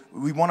 So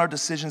we want our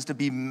decisions to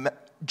be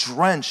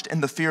drenched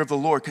in the fear of the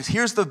Lord. Because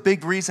here's the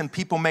big reason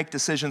people make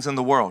decisions in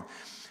the world.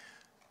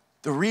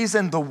 The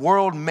reason the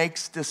world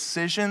makes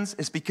decisions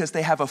is because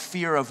they have a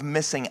fear of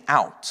missing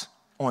out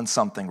on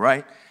something,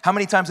 right? How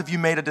many times have you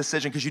made a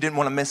decision because you didn't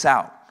want to miss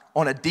out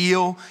on a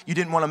deal? You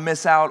didn't want to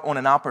miss out on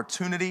an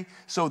opportunity.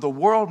 So the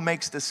world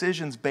makes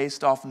decisions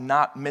based off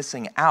not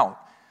missing out.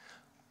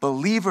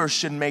 Believers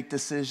should make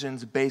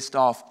decisions based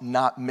off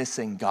not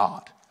missing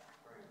God.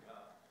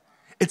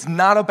 It's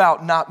not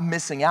about not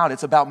missing out.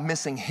 It's about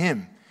missing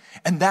him.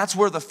 And that's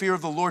where the fear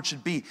of the Lord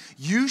should be.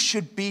 You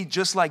should be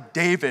just like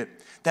David,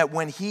 that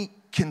when he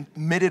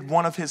committed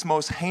one of his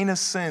most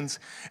heinous sins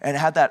and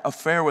had that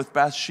affair with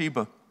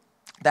Bathsheba,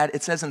 that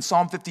it says in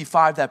Psalm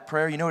 55, that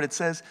prayer, you know what it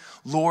says?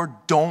 Lord,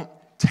 don't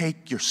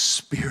take your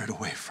spirit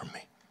away from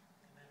me.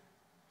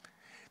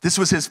 This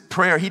was his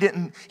prayer. He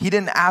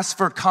didn't ask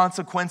for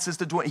consequences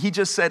to do it. He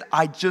just said,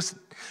 I just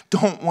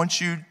don't want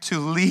you to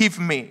leave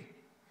me.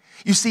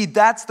 You see,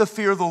 that's the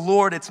fear of the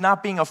Lord. It's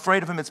not being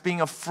afraid of him. It's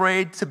being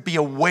afraid to be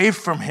away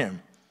from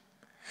him.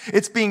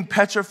 It's being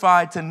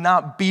petrified to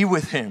not be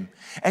with him.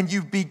 And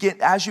you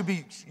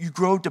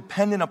grow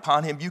dependent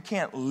upon him, you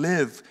can't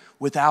live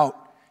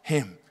without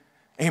him.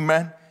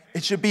 Amen?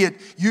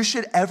 You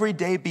should every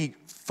day be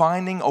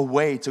finding a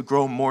way to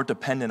grow more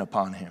dependent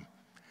upon him.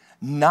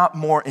 Not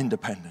more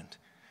independent,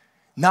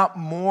 not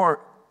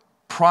more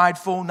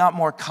prideful, not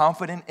more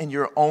confident in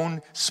your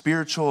own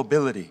spiritual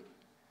ability.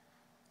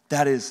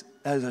 That is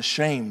a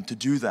shame to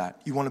do that.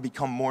 You want to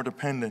become more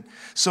dependent.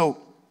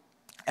 So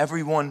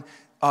everyone,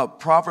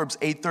 Proverbs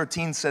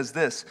 8:13 says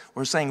this.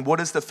 We're saying, what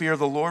is the fear of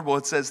the Lord? Well,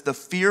 it says the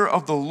fear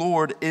of the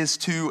Lord is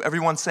to,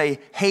 everyone say,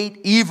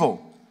 hate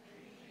evil.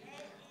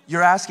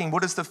 You're asking,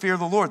 what is the fear of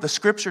the Lord? The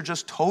scripture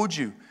just told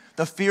you.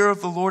 The fear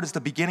of the Lord is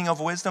the beginning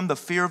of wisdom. The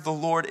fear of the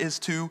Lord is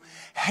to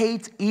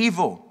hate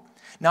evil.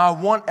 Now,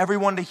 I want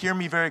everyone to hear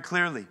me very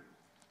clearly.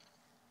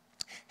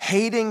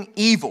 Hating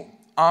evil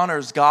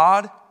honors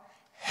God.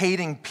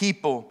 Hating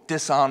people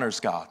dishonors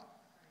God.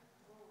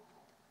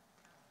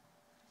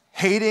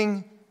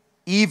 Hating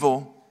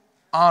evil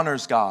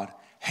honors God.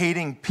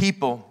 Hating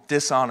people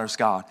dishonors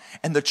God.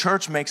 And the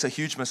church makes a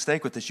huge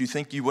mistake with this. You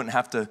think you wouldn't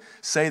have to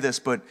say this,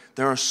 but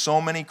there are so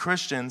many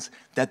Christians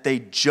that they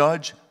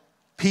judge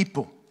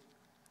people.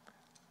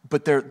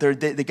 But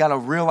they got to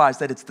realize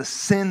that it's the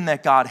sin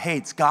that God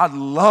hates. God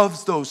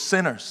loves those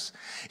sinners.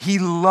 He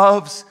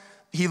loves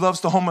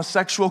the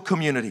homosexual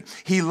community.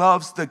 He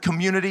loves the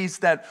communities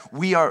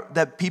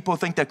that people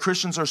think that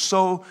Christians are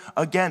so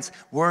against.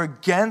 We're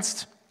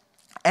against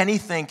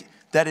anything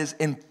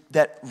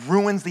that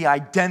ruins the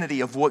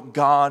identity of what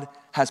God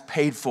has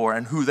paid for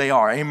and who they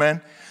are.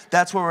 Amen?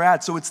 That's where we're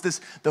at. So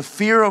it's the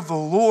fear of the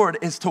Lord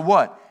is to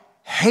what?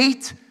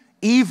 Hate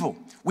evil.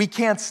 We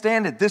can't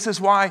stand it. This is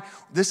why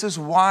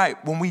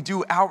when we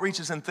do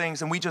outreaches and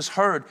things, and we just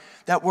heard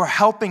that we're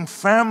helping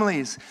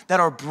families that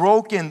are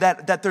broken,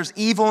 that there's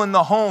evil in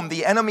the home,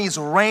 the enemy's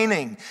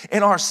reigning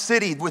in our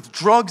city with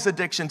drugs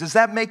addiction. Does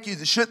that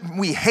shouldn't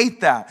we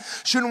hate that?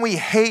 Shouldn't we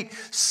hate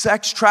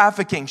sex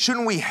trafficking?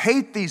 Shouldn't we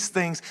hate these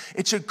things?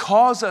 It should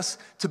cause us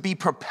to be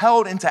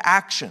propelled into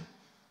action.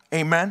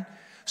 Amen?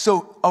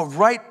 So a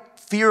right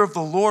fear of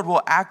the Lord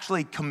will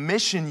actually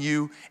commission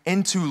you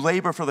into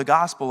labor for the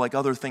gospel like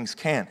other things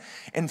can.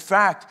 In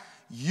fact,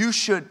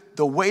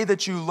 the way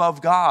that you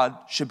love God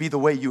should be the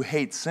way you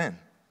hate sin.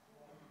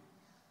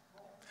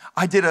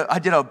 I did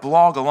a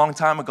blog a long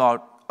time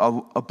ago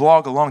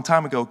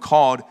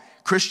called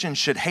Christians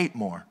Should Hate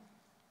More.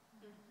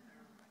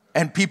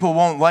 And people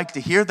won't like to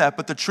hear that,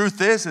 but the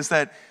truth is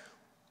that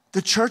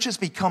the church has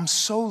become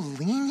so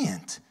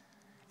lenient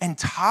and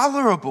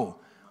tolerable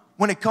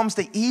when it comes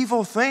to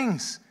evil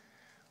things.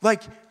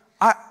 Like,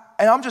 I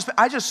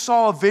just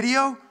saw a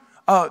video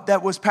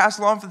that was passed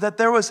along that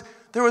there was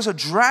a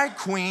drag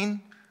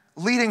queen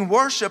leading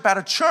worship at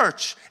a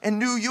church in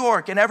New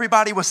York, and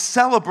everybody was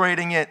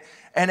celebrating it,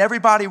 and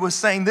everybody was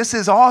saying, "This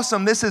is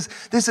awesome. This is."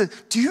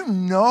 Do you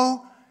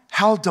know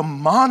how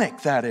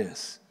demonic that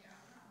is?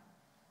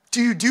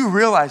 Do you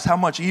realize how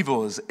much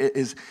evil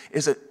is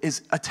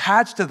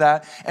attached to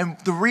that? And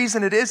the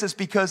reason it is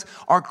because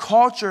our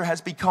culture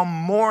has become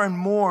more and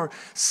more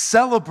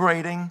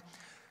celebrating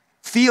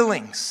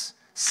feelings,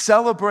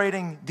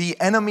 celebrating the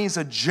enemy's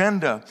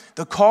agenda.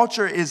 The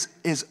culture is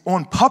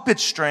on puppet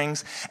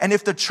strings, and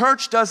if the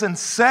church doesn't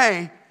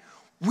say,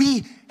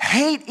 we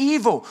hate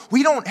evil,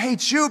 we don't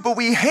hate you, but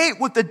we hate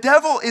what the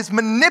devil is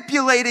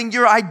manipulating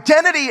your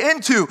identity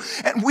into.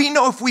 And we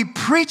know if we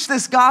preach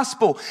this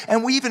gospel,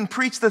 and we even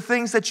preach the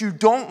things that you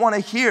don't want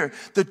to hear,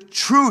 the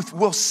truth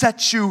will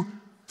set you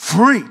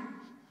free.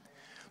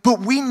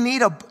 But we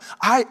need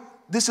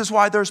this is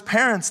why there's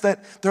parents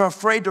that they're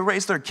afraid to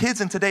raise their kids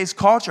in today's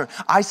culture.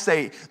 I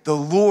say, the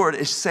Lord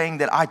is saying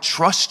that I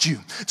trust you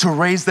to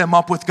raise them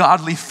up with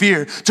godly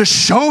fear, to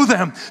show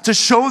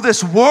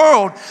this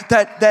world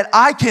that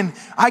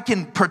I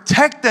can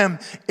protect them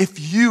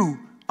if you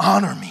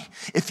honor me.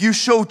 If you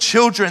show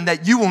children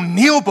that you will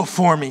kneel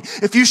before me,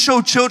 if you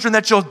show children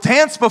that you'll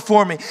dance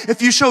before me,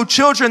 if you show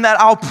children that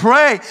I'll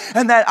pray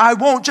and that I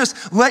won't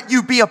just let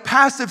you be a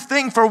passive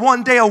thing for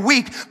one day a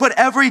week, but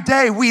every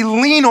day we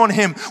lean on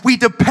him, we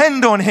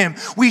depend on him,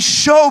 we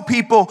show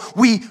people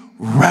we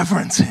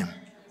reverence him.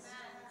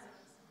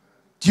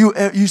 You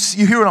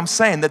hear what I'm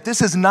saying? That this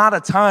is not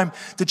a time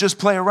to just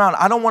play around.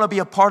 I don't want to be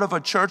a part of a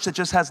church that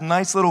just has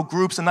nice little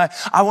groups. And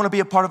I want to be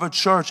a part of a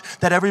church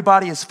that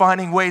everybody is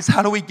finding ways.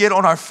 How do we get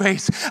on our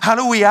face? How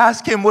do we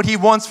ask him what he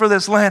wants for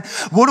this land?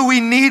 What do we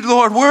need,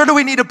 Lord? Where do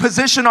we need to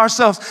position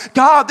ourselves?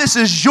 God, this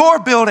is your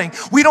building.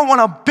 We don't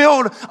want to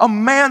build a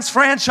man's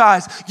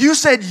franchise. You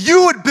said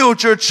you would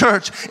build your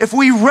church if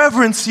we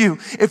reverence you,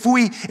 if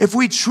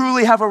we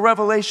truly have a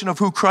revelation of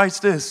who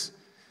Christ is.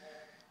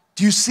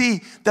 Do you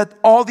see that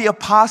all the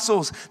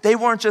apostles, they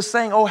weren't just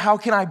saying, oh, how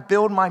can I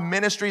build my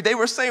ministry? They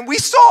were saying, we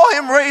saw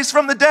him raised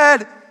from the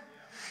dead.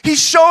 He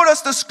showed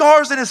us the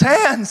scars in his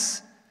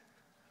hands.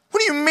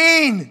 What do you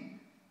mean?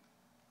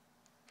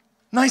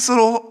 Nice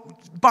little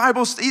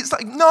Bible. It's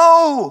like,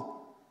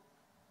 no.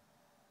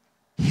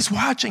 He's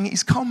watching.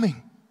 He's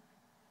coming.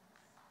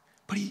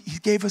 But he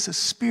gave us a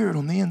spirit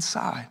on the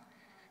inside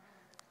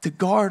to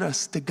guard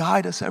us, to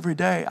guide us every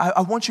day.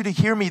 I want you to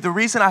hear me. The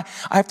reason I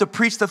have to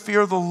preach the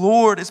fear of the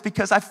Lord is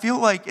because I feel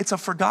like it's a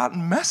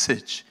forgotten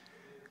message.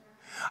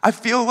 I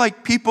feel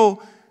like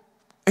people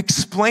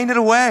explain it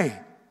away.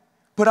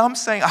 But I'm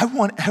saying I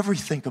want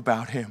everything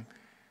about him.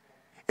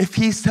 If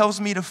he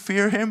tells me to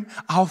fear him,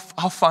 I'll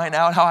find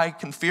out how I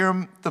can fear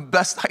him the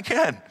best I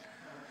can.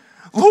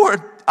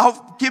 Lord,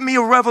 give me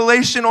a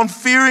revelation on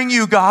fearing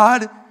you,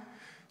 God.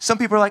 Some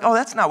people are like, oh,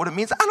 that's not what it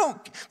means.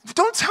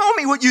 Don't tell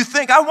me what you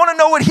think. I want to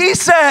know what he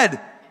said.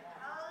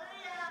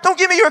 Don't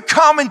give me your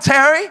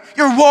commentary,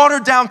 your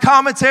watered down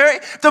commentary.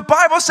 The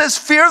Bible says,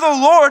 fear the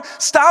Lord.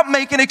 Stop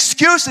making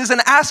excuses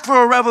and ask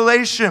for a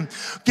revelation.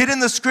 Get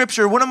in the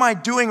scripture. What am I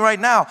doing right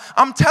now?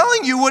 I'm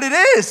telling you what it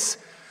is.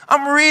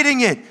 I'm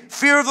reading it.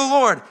 Fear of the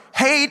Lord.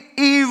 Hate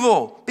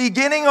evil.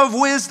 Beginning of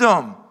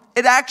wisdom.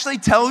 It actually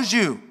tells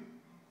you.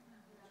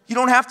 You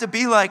don't have to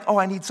be like, oh,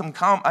 I need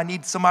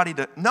somebody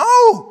to.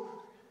 No.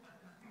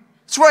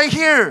 It's right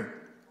here.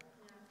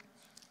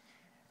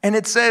 And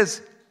it says,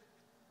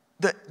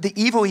 the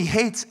evil he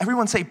hates,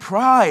 everyone say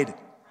pride.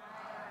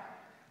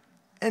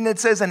 And it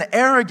says an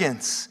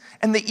arrogance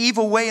and the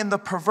evil way and the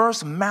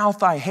perverse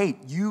mouth I hate.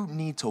 You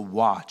need to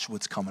watch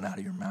what's coming out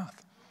of your mouth.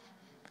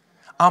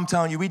 I'm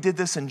telling you, we did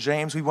this in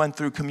James. We went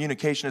through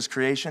communication as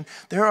creation.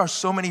 There are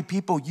so many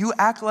people, you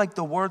act like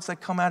the words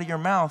that come out of your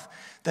mouth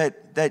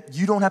that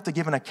you don't have to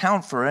give an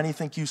account for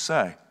anything you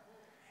say.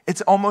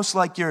 It's almost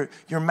like your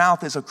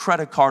mouth is a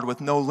credit card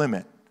with no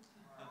limit.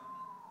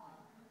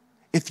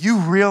 If you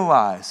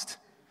realized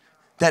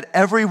that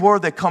every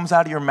word that comes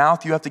out of your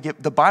mouth, you have to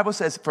give, the Bible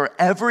says for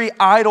every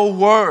idle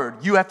word,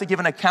 you have to give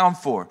an account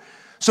for.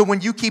 So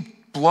when you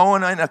keep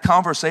blowing in a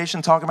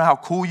conversation, talking about how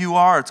cool you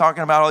are, or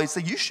talking about all these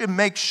things, you should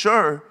make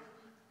sure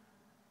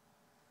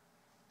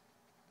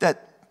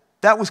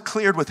that was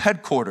cleared with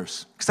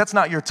headquarters, because that's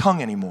not your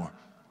tongue anymore.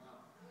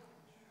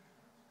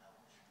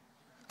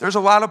 There's a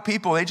lot of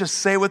people, they just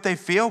say what they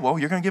feel. Well,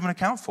 you're going to give an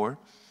account for it.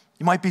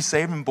 You might be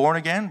saved and born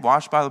again,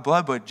 washed by the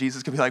blood, but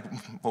Jesus could be like,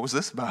 what was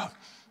this about?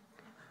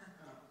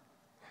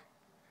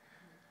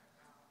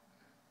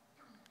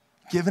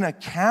 Give an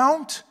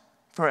account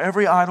for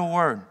every idle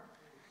word.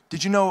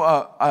 Did you know,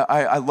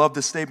 I love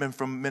this statement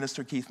from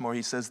Minister Keith Moore.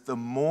 He says, the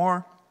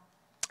more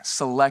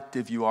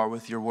selective you are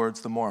with your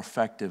words, the more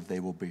effective they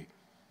will be.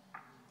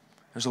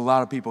 There's a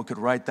lot of people who could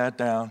write that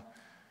down.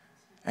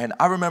 And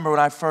I remember when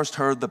I first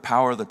heard the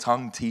power of the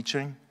tongue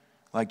teaching,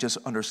 like just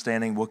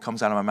understanding what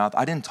comes out of my mouth,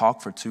 I didn't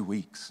talk for 2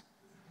 weeks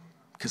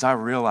because I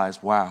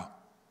realized, wow,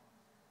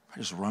 I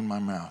just run my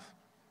mouth.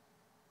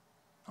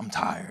 I'm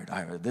tired.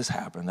 This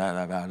happened.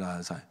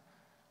 It's like,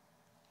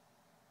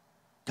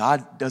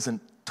 God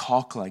doesn't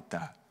talk like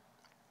that.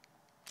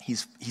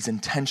 He's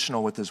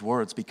intentional with his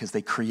words because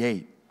they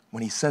create.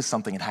 When he says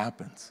something, it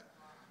happens.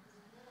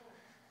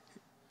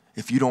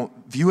 If you don't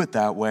view it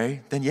that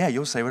way, then yeah,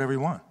 you'll say whatever you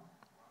want.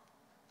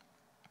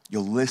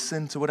 You'll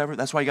listen to whatever.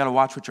 That's why you got to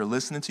watch what you're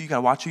listening to. You got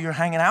to watch who you're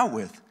hanging out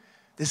with.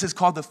 This is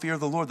called the fear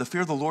of the Lord. The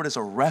fear of the Lord is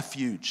a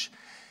refuge.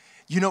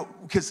 You know,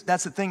 because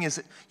that's the thing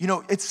is, you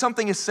know, it's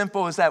something as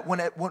simple as that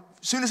as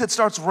soon as it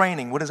starts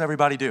raining, what does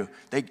everybody do?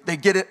 They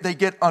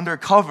get under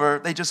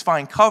cover. They just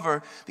find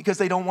cover because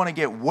they don't want to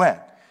get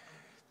wet.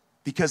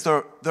 Because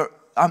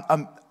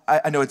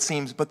I know it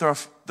seems, but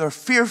they're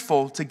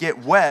fearful to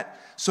get wet,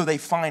 so they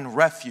find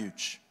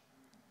refuge.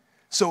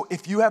 So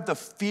if you have the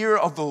fear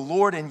of the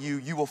Lord in you,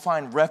 you will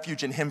find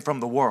refuge in him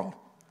from the world.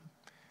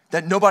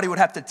 That nobody would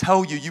have to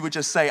tell you. You would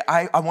just say,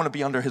 I want to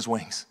be under his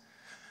wings.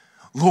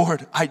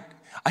 Lord,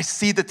 I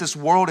see that this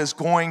world is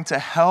going to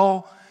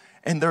hell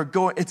and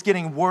it's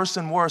getting worse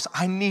and worse.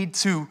 I need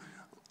to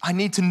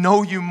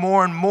know you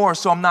more and more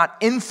so I'm not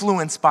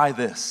influenced by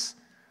this.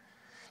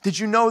 Did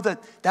you know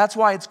that that's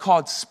why it's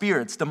called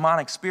spirits,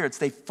 demonic spirits?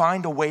 They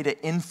find a way to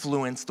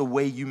influence the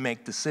way you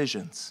make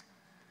decisions.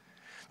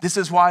 This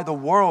is why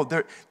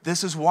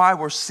this is why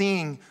we're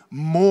seeing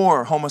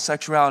more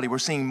homosexuality. We're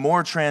seeing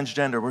more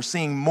transgender. We're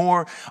seeing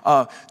more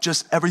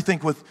just everything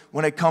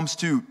when it comes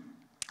to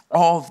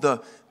all of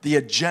the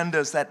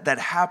agendas that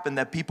happen,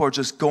 that people are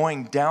just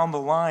going down the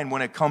line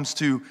when it comes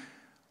to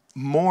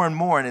more and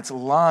more, and it's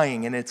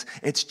lying, and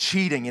it's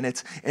cheating,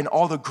 and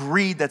all the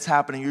greed that's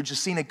happening. You're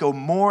just seeing it go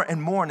more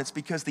and more, and it's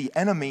because the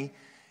enemy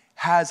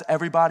has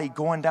everybody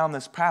going down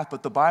this path.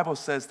 But the Bible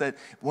says that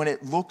when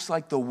it looks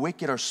like the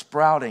wicked are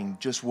sprouting,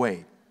 just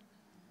wait.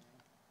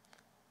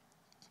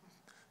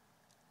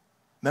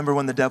 Remember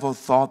when the devil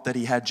thought that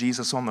he had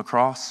Jesus on the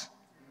cross?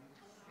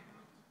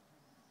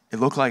 It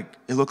looked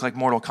like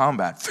Mortal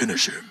Kombat.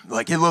 Finish him.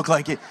 Like it looked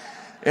like it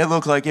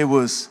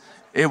was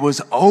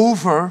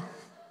over.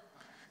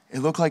 It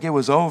looked like it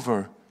was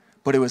over,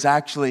 but it was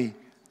actually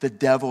the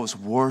devil's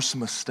worst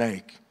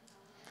mistake.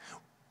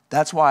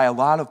 That's why a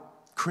lot of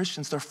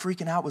Christians, they're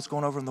freaking out what's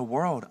going over in the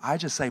world. I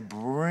just say,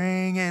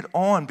 bring it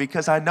on,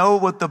 because I know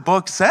what the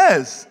book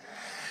says.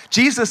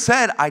 Jesus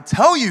said, I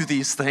tell you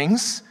these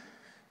things.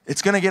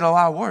 It's going to get a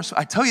lot worse.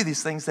 I tell you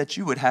these things that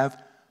you would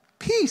have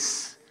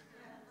peace.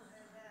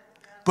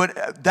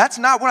 But that's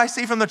not what I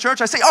see from the church.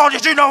 I say, oh,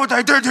 did you know what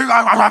they did?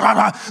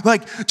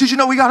 Like, did you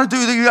know we got to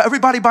do,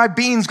 everybody buy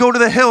beans, go to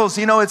the hills.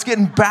 You know, it's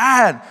getting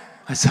bad.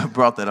 I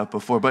brought that up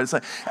before, but it's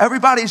like,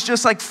 everybody's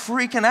just like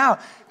freaking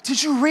out.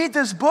 Did you read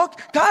this book?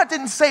 God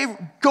didn't say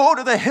go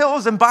to the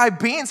hills and buy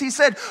beans. He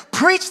said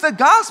preach the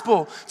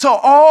gospel to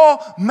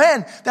all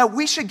men, that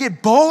we should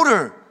get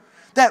bolder.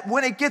 That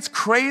when it gets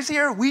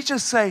crazier, we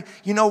just say,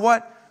 you know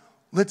what?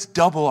 Let's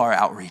double our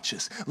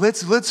outreaches.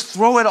 Let's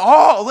throw it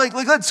all. Like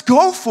let's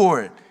go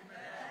for it.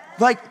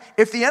 Like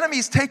if the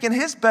enemy's taking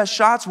his best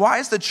shots, why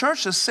is the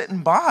church just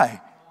sitting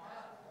by?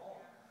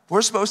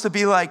 We're supposed to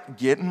be like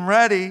getting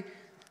ready.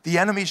 The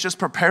enemy's just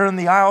preparing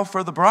the aisle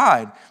for the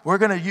bride. We're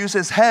going to use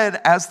his head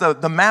as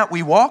the mat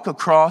we walk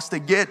across to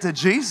get to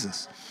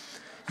Jesus.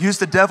 Use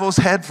the devil's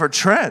head for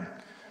tread.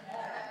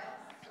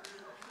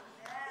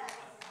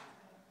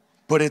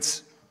 But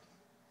it's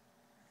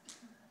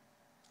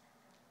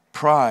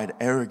pride,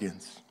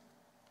 arrogance,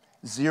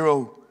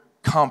 zero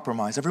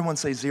compromise. Everyone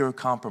say zero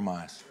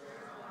compromise.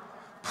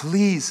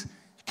 Please,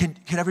 can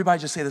everybody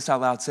just say this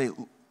out loud? Say,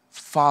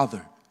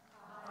 Father,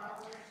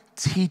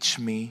 teach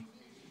me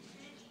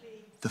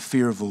the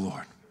fear of the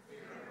Lord.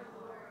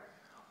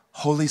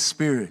 Holy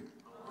Spirit,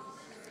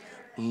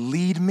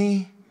 lead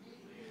me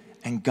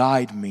and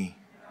guide me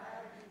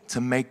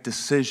to make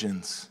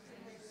decisions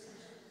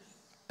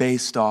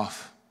based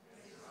off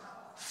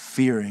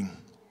fearing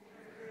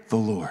the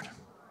Lord.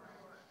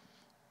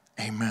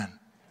 Amen.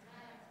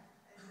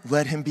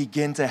 Let him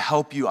begin to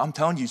help you. I'm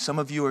telling you, some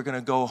of you are going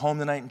to go home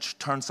tonight and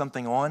turn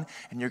something on,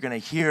 and you're going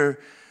to hear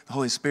the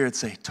Holy Spirit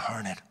say,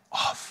 turn it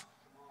off.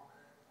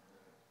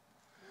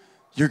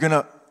 You're going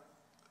to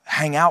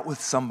hang out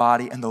with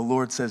somebody, and the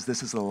Lord says,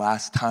 this is the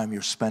last time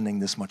you're spending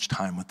this much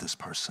time with this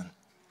person.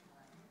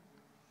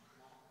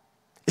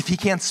 If he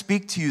can't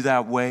speak to you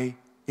that way,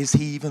 is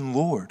he even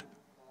Lord?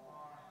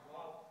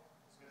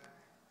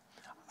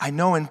 I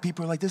know, and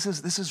people are like, this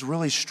is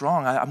really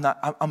strong.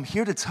 I'm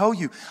here to tell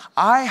you,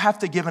 I have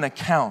to give an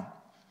account.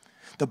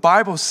 The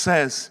Bible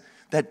says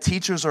that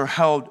teachers are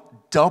held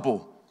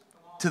double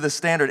to the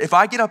standard. If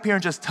I get up here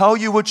and just tell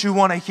you what you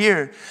want to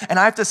hear, and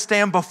I have to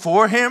stand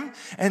before him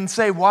and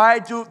say, why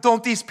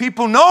don't these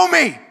people know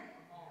me?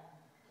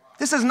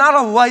 This is not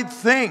a light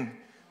thing.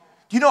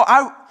 You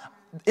know,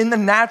 in the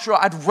natural,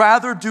 I'd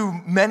rather do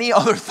many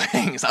other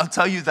things. I'll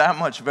tell you that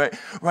much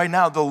right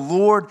now. The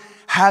Lord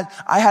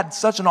I had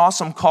such an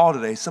awesome call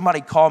today.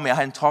 Somebody called me I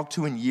hadn't talked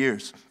to in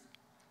years.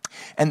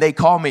 And they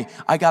called me.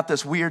 I got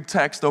this weird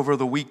text over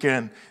the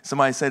weekend.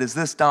 Somebody said, is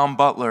this Don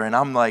Butler? And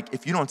I'm like,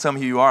 if you don't tell me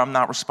who you are, I'm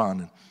not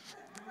responding.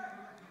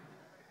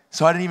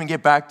 So I didn't even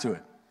get back to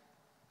it.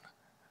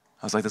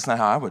 I was like, that's not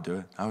how I would do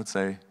it. I would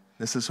say,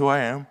 this is who I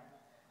am.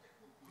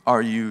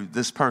 Are you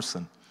this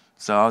person?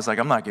 So I was like,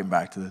 I'm not getting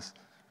back to this.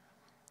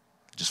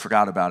 Just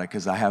forgot about it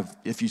because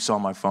if you saw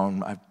my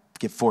phone, I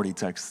get 40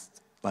 texts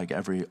like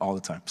all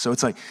the time. So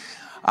it's like,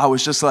 I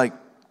was just like,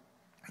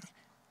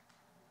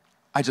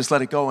 I just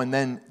let it go. And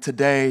then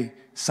today,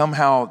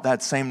 somehow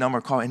that same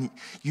number called. And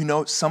you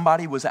know,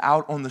 somebody was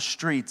out on the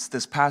streets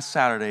this past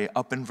Saturday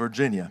up in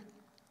Virginia.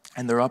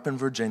 And they're up in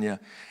Virginia.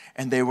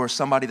 And they were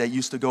somebody that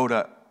used to go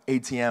to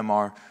ATM,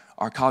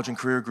 our college and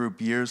career group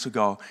years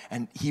ago.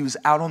 And he was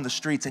out on the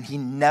streets and he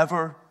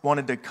never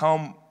wanted to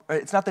come.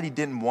 It's not that he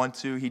didn't want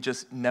to, he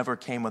just never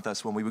came with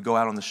us when we would go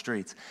out on the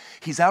streets.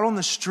 He's out on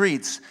the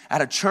streets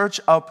at a church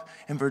up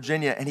in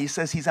Virginia, and he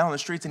says he's out on the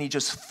streets and he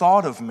just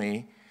thought of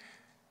me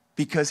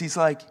because he's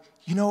like,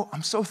 you know,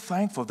 I'm so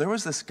thankful. There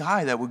was this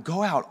guy that would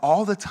go out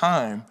all the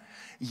time,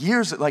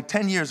 like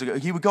 10 years ago.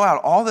 He would go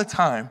out all the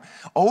time,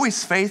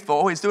 always faithful,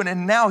 always doing it.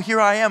 And now here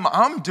I am,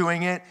 I'm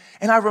doing it.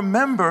 And I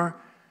remember,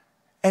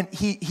 and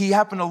he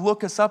happened to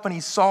look us up and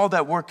he saw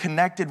that we're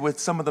connected with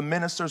some of the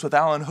ministers, with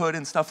Alan Hood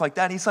and stuff like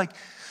that. And he's like,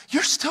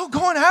 you're still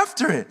going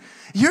after it.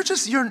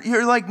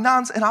 You're like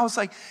nonsense. And I was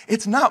like,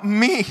 it's not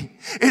me.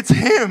 It's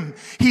him.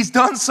 He's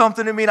done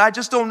something to me and I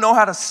just don't know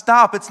how to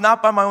stop. It's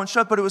not by my own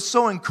strength, but it was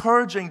so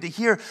encouraging to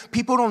hear.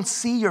 People don't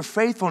see your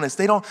faithfulness.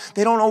 They don't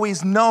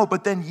always know,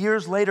 but then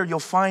years later you'll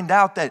find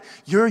out that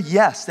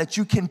that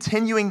you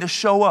continuing to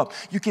show up,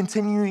 you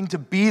continuing to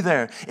be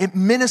there. It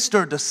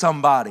ministered to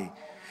somebody.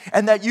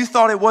 and that you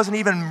thought it wasn't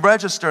even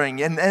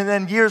registering. And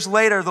then years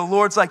later, the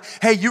Lord's like,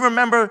 hey, you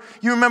remember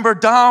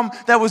Dom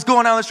that was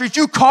going down the street?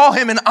 You call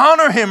him and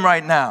honor him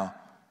right now.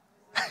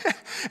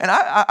 And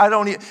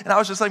I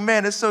was just like,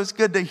 man, it's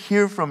good to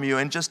hear from you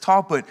and just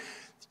talk, but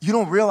you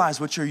don't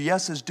realize what your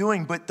yes is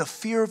doing. But the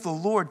fear of the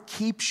Lord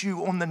keeps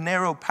you on the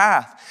narrow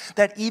path.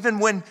 That even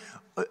when,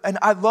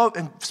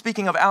 and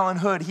speaking of Alan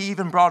Hood, he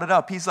even brought it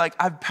up. He's like,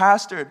 I've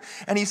pastored,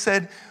 and he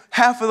said,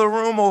 half of the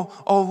room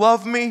will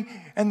love me,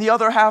 and the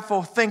other half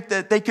will think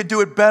that they could do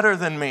it better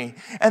than me.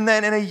 And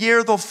then in a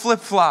year, they'll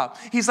flip-flop.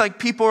 He's like,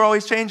 people are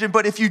always changing,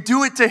 but if you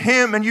do it to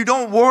him and you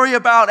don't worry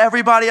about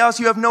everybody else,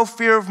 you have no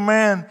fear of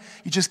man.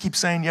 You just keep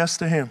saying yes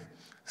to him.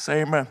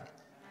 Say amen.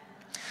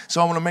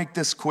 So I want to make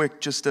this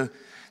quick just to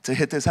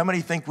hit this. How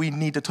many think we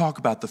need to talk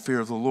about the fear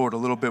of the Lord a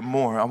little bit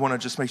more? I want to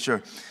just make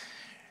sure.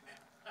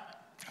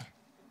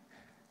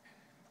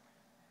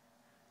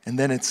 And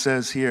then it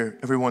says here,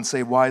 everyone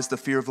say, why is the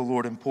fear of the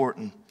Lord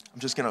important?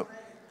 I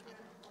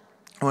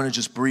want to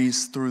just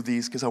breeze through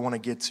these because I want to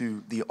get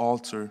to the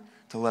altar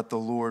to let the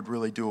Lord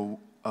really do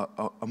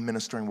a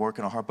ministering work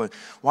in our heart. But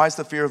why is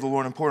the fear of the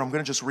Lord important? I'm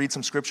going to just read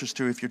some scriptures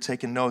to you if you're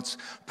taking notes.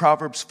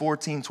 Proverbs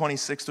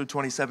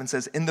 14:26-27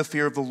 says, in the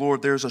fear of the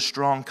Lord, there's a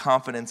strong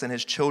confidence, and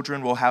his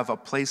children will have a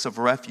place of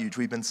refuge.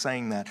 We've been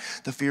saying that.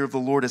 The fear of the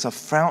Lord is a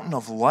fountain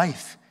of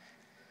life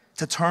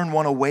to turn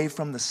one away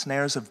from the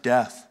snares of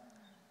death.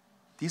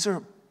 These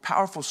are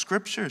powerful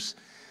scriptures.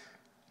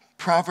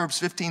 Proverbs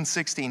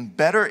 15:16,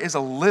 better is a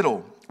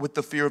little with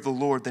the fear of the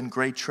Lord than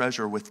great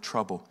treasure with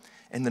trouble.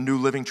 In the New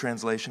Living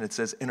Translation, it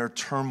says inner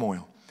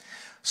turmoil.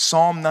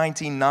 Psalm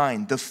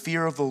 19:9, the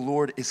fear of the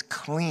Lord is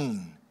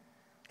clean,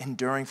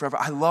 enduring forever.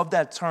 I love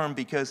that term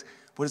because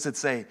what does it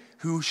say?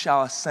 Who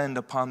shall ascend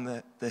upon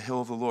the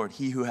hill of the Lord?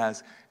 He who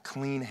has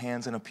clean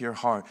hands and a pure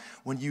heart.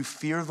 When you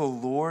fear the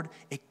Lord,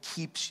 it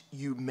keeps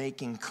you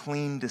making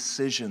clean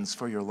decisions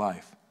for your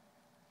life.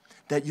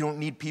 That you don't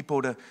need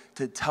people to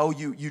tell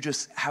you. You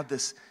just have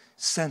this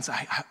sense,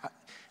 I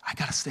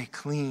got to stay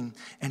clean.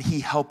 And he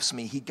helps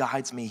me. He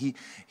guides me.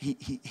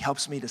 He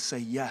helps me to say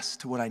yes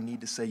to what I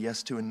need to say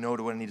yes to and no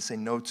to what I need to say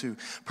no to.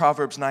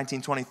 Proverbs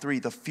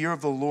 19:23, the fear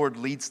of the Lord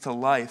leads to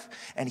life,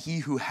 and he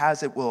who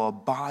has it will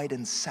abide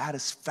in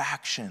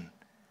satisfaction.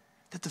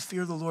 That the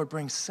fear of the Lord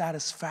brings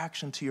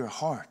satisfaction to your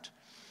heart.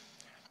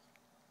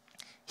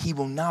 He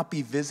will not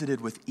be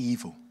visited with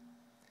evil.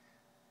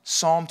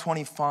 Psalm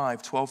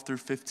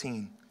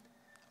 25:12-15.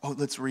 Oh,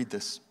 let's read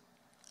this.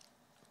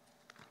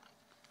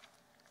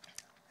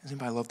 Does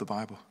anybody love the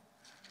Bible?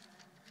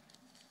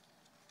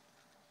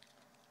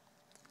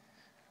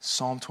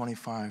 Psalm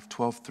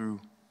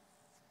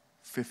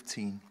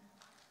 25:12-15.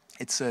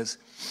 It says,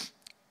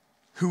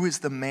 who is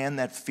the man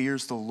that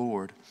fears the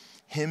Lord?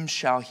 Him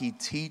shall he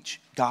teach,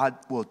 God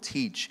will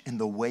teach in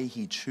the way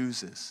he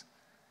chooses.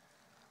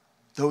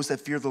 Those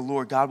that fear the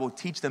Lord, God will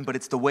teach them, but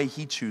it's the way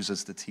he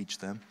chooses to teach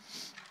them.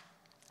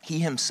 He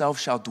himself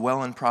shall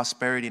dwell in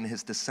prosperity, and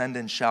his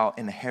descendants shall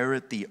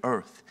inherit the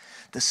earth.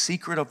 The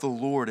secret of the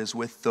Lord is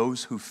with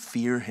those who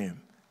fear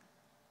him.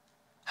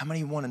 How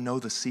many want to know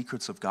the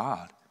secrets of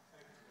God?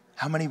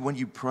 How many, when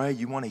you pray,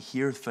 you want to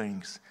hear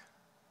things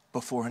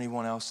before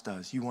anyone else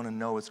does? You want to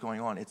know what's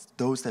going on. It's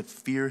those that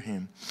fear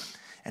him.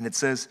 And it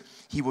says,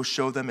 he will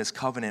show them his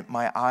covenant.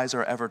 My eyes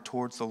are ever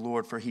towards the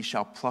Lord, for he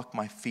shall pluck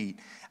my feet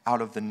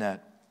out of the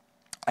net.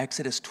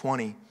 Exodus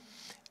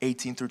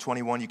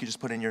 20:18-21, you could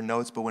just put in your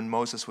notes, but when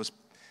Moses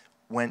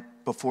went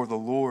before the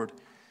Lord,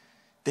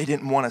 they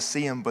didn't want to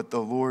see him, but the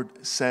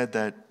Lord said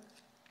that,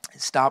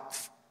 stop,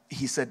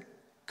 he said,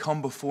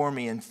 come before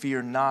me and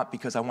fear not,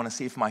 because I want to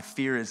see if my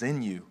fear is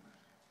in you.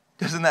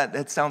 Doesn't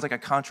that sounds like a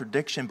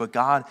contradiction, but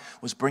God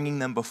was bringing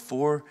them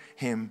before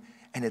him,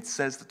 and it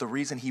says that the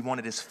reason he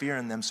wanted his fear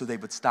in them so they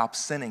would stop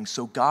sinning.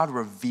 So God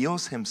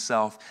reveals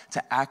himself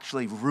to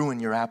actually ruin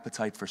your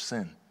appetite for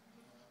sin.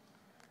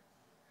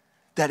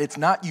 That it's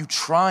not you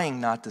trying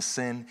not to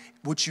sin.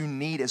 What you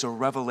need is a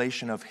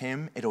revelation of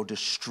him. It'll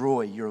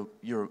destroy your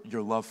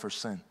love for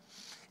sin.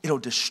 It'll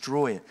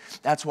destroy it.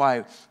 That's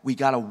why we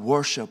got to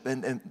worship,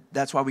 and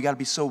that's why we got to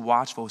be so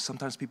watchful.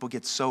 Sometimes people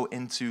get so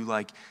into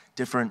like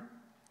different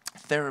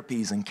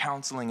therapies and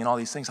counseling and all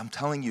these things. I'm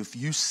telling you, if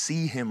you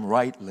see him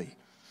rightly,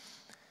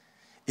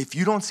 if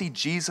you don't see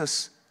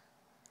Jesus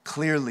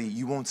clearly,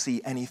 you won't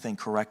see anything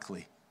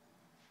correctly.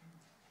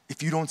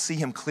 If you don't see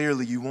him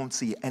clearly, you won't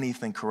see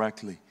anything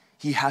correctly.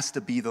 He has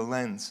to be the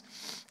lens.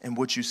 And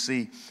what you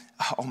see,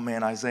 oh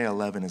man, Isaiah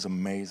 11 is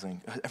amazing.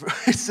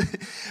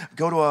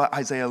 Go to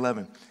Isaiah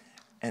 11.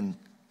 And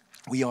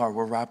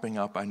we're wrapping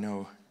up, I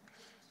know.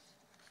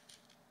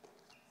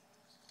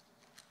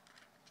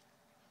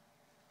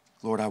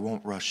 Lord, I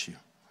won't rush you.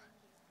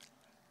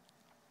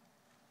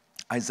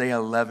 Isaiah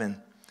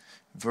 11,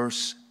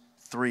 verse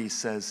 3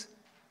 says,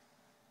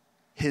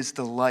 his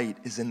delight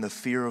is in the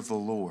fear of the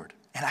Lord.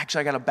 And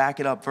actually, I got to back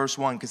it up, verse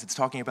 1, because it's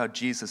talking about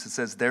Jesus. It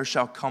says, there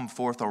shall come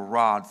forth a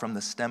rod from the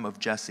stem of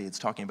Jesse. It's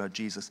talking about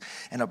Jesus.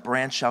 And a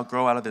branch shall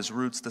grow out of his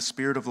roots. The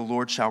Spirit of the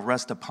Lord shall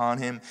rest upon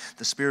him,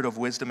 the Spirit of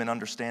wisdom and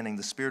understanding,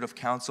 the Spirit of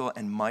counsel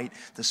and might,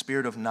 the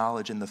Spirit of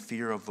knowledge and the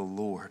fear of the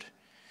Lord.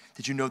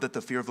 Did you know that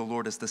the fear of the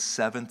Lord is the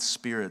seventh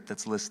Spirit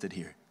that's listed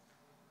here?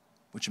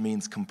 Which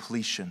means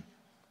completion,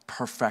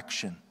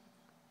 perfection.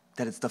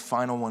 That it's the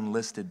final one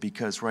listed,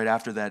 because right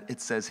after that it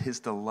says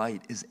his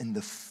delight is in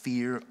the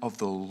fear of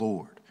the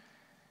Lord.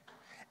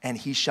 And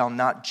he shall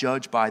not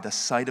judge by the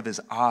sight of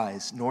his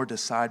eyes, nor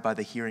decide by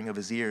the hearing of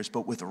his ears,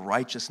 but with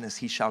righteousness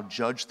he shall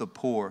judge the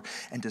poor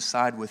and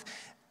decide with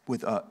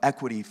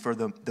equity for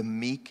the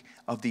meek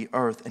of the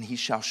earth. And he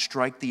shall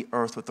strike the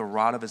earth with the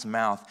rod of his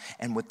mouth,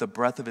 and with the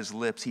breath of his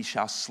lips he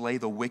shall slay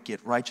the wicked.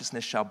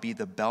 Righteousness shall be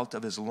the belt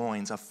of his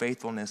loins, of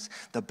faithfulness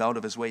the belt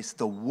of his waist.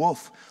 The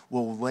wolf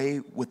will lay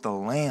with the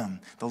lamb.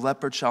 The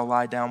leopard shall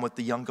lie down with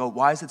the young goat.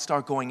 Why does it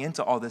start going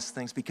into all these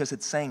things? Because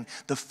it's saying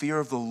the fear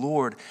of the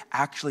Lord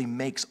actually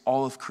makes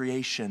all of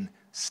creation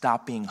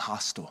stop being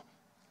hostile.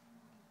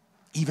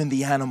 Even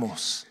the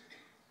animals.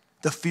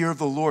 The fear of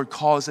the Lord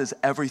causes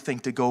everything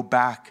to go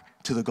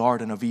back to the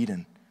Garden of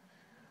Eden,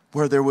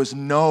 where there was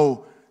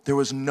no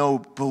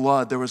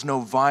blood, there was no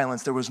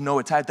violence, there was no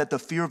attack. That the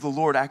fear of the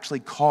Lord actually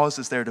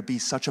causes there to be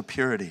such a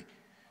purity.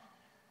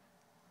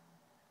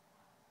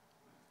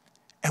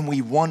 And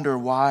we wonder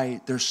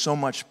why there's so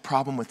much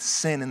problem with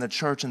sin in the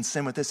church and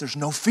sin with this. There's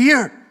no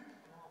fear.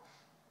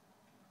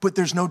 But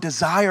there's no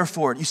desire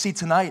for it. You see,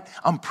 tonight,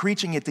 I'm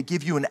preaching it to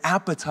give you an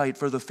appetite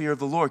for the fear of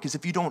the Lord, because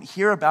if you don't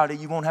hear about it,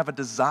 you won't have a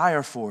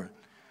desire for it.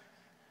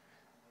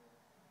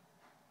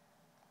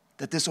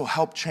 That this will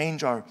help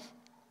change our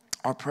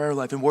prayer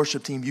life. And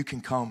worship team, you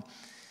can come.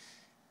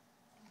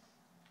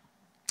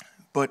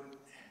 But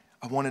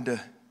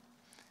the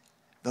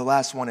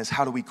last one is,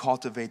 how do we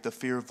cultivate the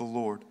fear of the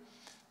Lord?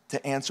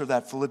 To answer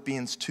that,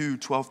 Philippians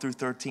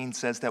 2:12-13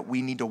 says that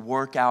we need to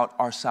work out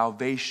our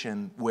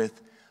salvation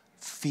with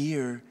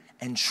fear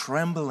and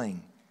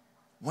trembling.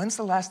 When's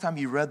the last time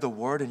you read the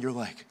word and you're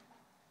like,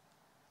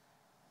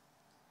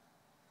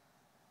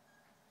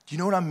 do you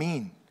know what I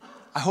mean?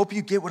 I hope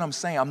you get what I'm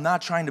saying. I'm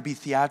not trying to be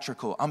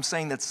theatrical. I'm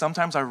saying that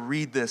sometimes I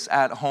read this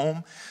at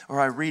home, or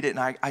I read it and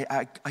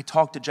I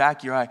talk to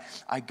Jackie, or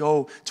I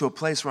go to a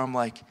place where I'm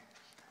like,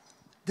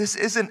 this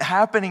isn't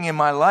happening in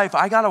my life.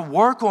 I got to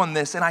work on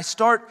this. And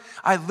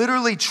I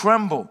literally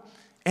tremble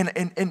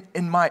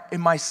in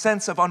my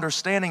sense of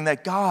understanding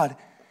that, God,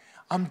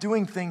 I'm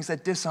doing things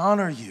that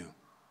dishonor you.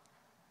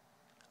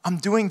 I'm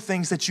doing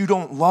things that you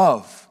don't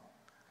love.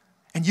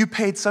 And you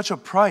paid such a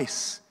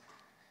price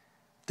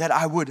that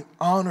I would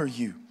honor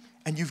you.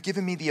 And you've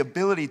given me the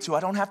ability to.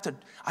 I don't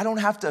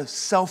have to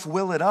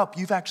self-will it up.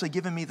 You've actually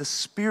given me the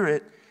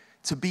Spirit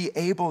to be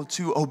able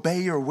to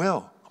obey your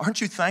will. Aren't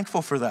you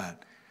thankful for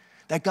that?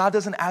 That God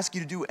doesn't ask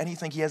you to do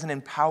anything He hasn't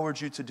empowered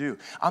you to do.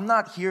 I'm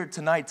not here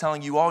tonight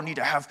telling you all need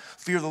to have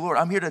fear of the Lord.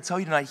 I'm here to tell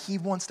you tonight, He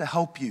wants to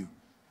help you.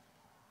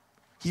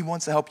 He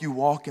wants to help you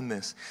walk in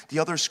this. The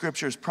other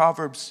scripture is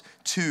Proverbs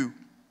 2.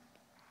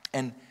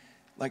 And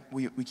like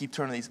we keep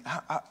turning these.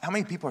 How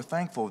many people are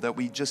thankful that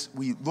we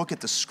look at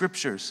the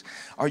scriptures?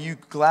 Are you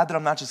glad that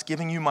I'm not just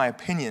giving you my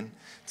opinion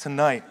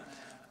tonight?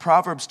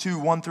 Proverbs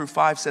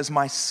 2:1-5 says,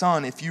 my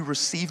son, if you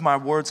receive my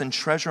words and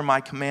treasure my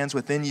commands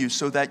within you,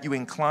 so that you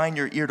incline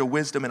your ear to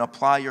wisdom and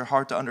apply your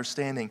heart to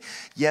understanding.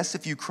 Yes,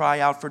 if you cry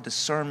out for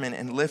discernment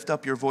and lift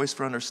up your voice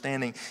for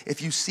understanding,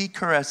 if you seek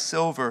her as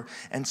silver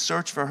and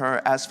search for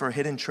her as for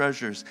hidden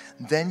treasures,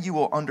 then you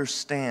will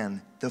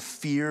understand the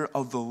fear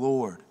of the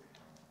Lord.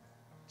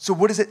 So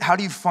what is it? How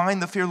do you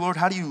find the fear of the Lord?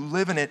 How do you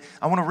live in it?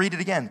 I want to read it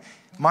again.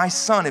 My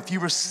son, if you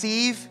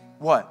receive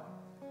what?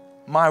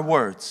 My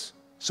words.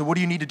 So what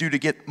do you need to do to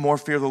get more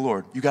fear of the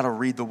Lord? You got to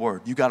read the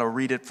word. You got to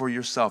read it for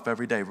yourself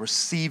every day.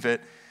 Receive it.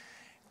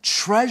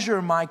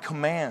 Treasure my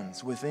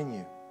commands within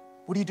you.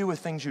 What do you do with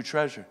things you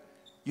treasure?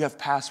 You have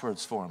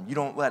passwords for them. You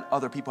don't let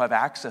other people have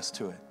access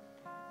to it.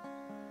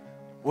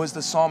 What as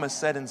the psalmist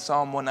said in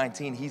Psalm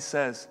 119, he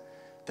says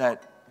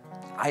that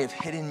I have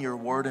hidden your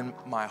word in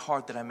my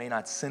heart that I may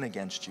not sin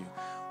against you.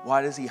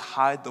 Why does he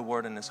hide the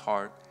word in his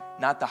heart?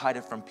 Not to hide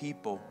it from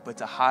people, but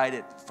to hide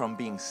it from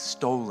being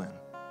stolen.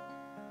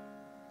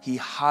 He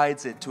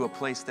hides it to a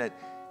place that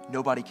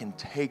nobody can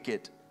take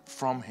it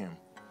from him.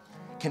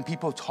 Can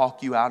people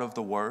talk you out of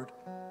the word?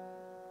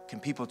 Can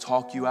people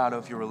talk you out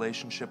of your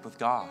relationship with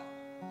God?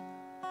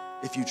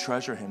 If you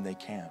treasure him, they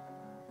can.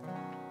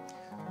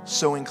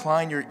 So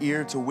incline your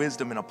ear to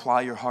wisdom and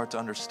apply your heart to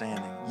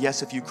understanding.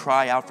 Yes, if you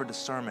cry out for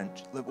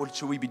discernment, what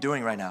should we be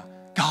doing right now?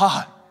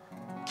 God,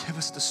 give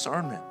us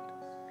discernment.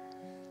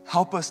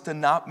 Help us to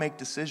not make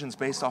decisions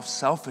based off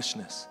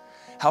selfishness.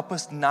 Help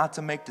us not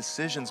to make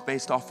decisions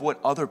based off what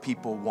other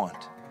people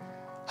want.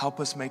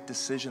 Help us make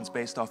decisions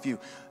based off you.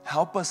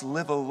 Help us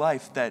live a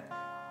life that,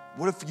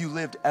 what if you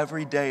lived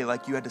every day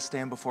like you had to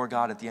stand before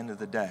God at the end of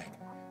the day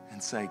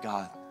and say,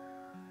 God,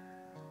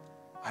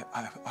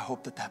 I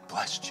hope that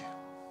blessed you.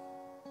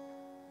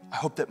 I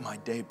hope that my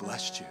day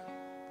blessed you.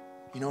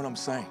 You know what I'm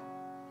saying?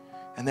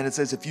 And then it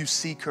says, if you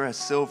seek her as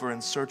silver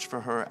and search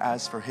for her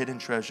as for hidden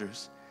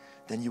treasures,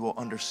 then you will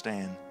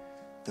understand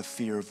the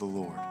fear of the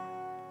Lord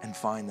and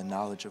find the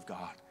knowledge of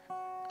God.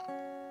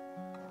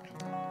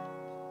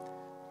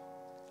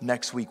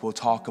 Next week, we'll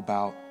talk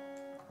about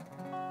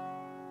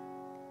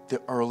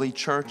the early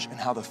church and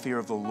how the fear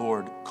of the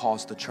Lord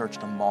caused the church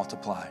to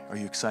multiply. Are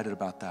you excited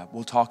about that?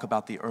 We'll talk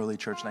about the early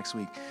church next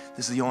week.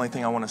 This is the only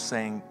thing I want to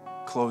say in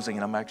closing,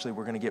 and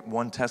we're going to get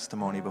one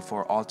testimony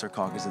before altar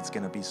call because it's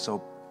going to be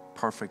so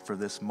perfect for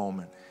this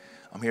moment.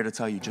 I'm here to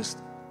tell you, just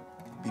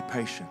be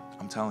patient.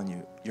 I'm telling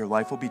you, your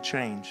life will be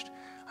changed.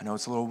 I know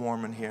it's a little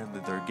warm in here,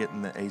 that they're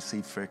getting the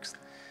AC fixed.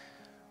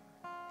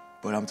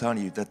 But I'm telling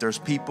you that there's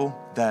people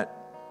that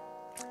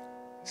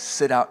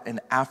sit out in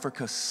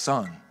Africa's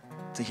sun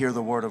to hear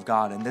the word of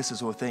God. And this is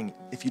the thing,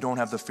 if you don't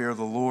have the fear of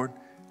the Lord,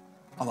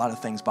 a lot of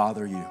things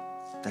bother you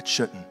that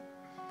shouldn't.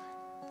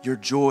 Your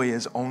joy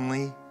is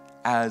only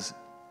as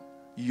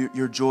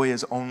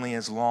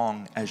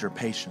long as your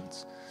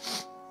patience.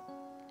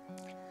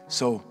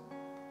 So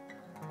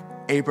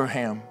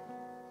Abraham,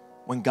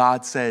 when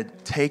God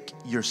said, take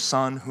your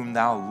son whom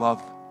thou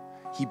lovest,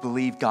 he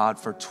believed God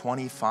for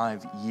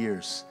 25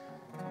 years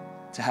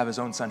to have his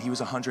own son. He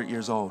was 100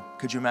 years old.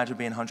 Could you imagine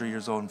being 100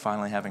 years old and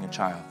finally having a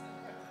child?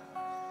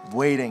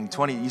 Waiting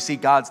 20, you see,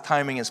 God's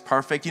timing is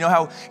perfect. You know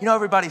how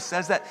everybody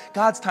says that?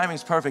 God's timing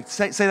is perfect.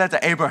 Say that to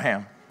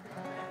Abraham.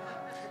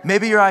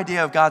 Maybe your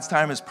idea of God's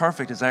time is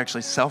perfect is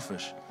actually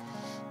selfish.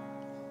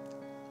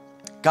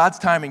 God's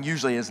timing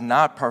usually is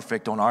not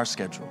perfect on our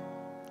schedule.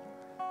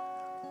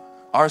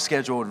 Our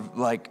schedule,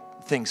 like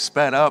things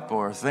sped up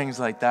or things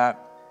like that.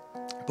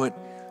 But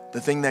the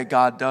thing that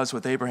God does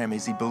with Abraham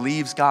is he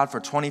believes God for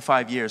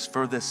 25 years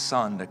for this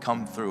son to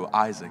come through,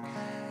 Isaac.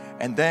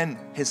 And then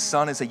his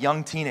son is a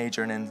young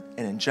teenager, and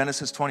in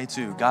Genesis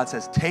 22, God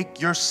says, take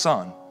your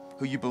son,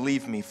 who you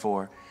believe me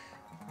for,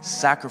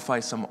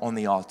 sacrifice him on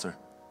the altar.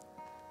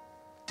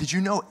 Did you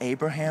know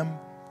Abraham,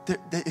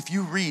 if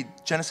you read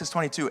Genesis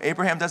 22,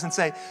 Abraham doesn't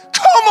say,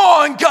 come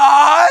on,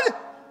 God!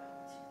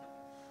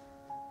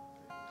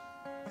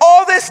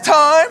 All this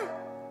time,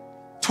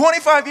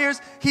 25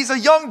 years, he's a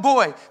young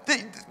boy.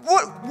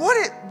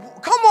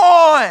 Come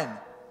on!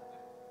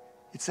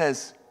 It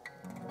says,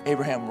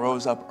 Abraham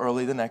rose up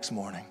early the next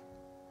morning.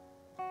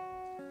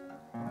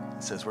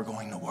 It says, we're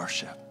going to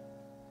worship.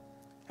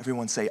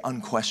 Everyone say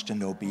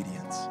unquestioned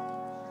obedience.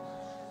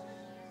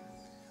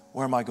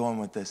 Where am I going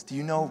with this? Do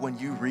you know when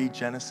you read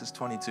Genesis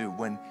 22,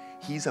 when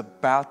he's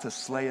about to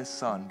slay his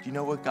son, do you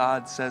know what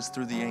God says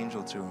through the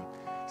angel to him?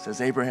 He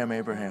says, Abraham,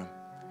 Abraham,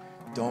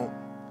 don't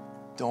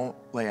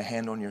lay a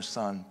hand on your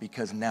son,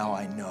 because now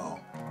I know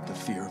the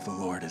fear of the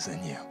Lord is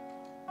in you.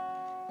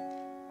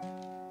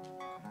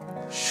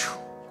 Whew.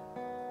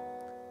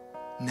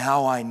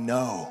 Now I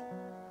know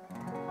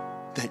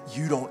that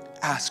you don't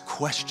ask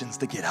questions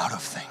to get out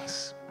of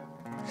things.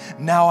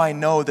 Now I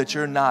know that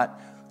you're not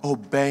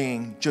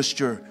obeying just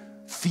your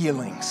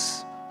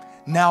feelings.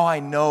 Now I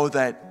know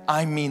that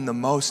I mean the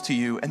most to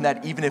you, and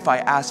that even if I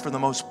ask for the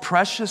most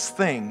precious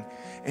thing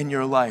in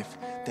your life,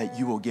 that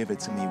you will give it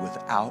to me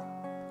without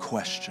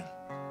question.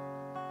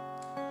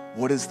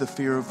 What is the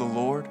fear of the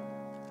Lord?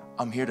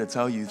 I'm here to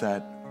tell you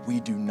that we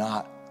do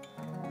not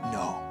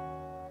know.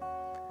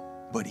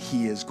 But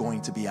he is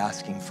going to be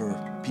asking for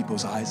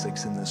people's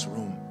Isaacs in this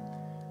room.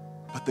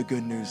 But the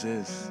good news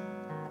is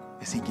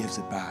he gives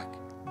it back.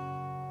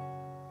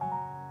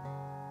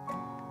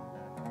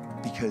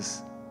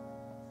 Because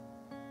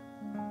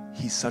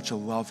he's such a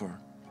lover,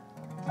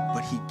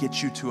 but he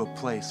gets you to a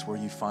place where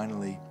you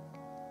finally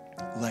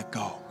let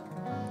go.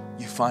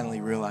 You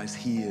finally realize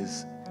he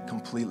is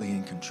completely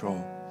in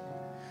control.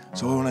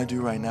 So what I want to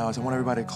do right now is I want everybody to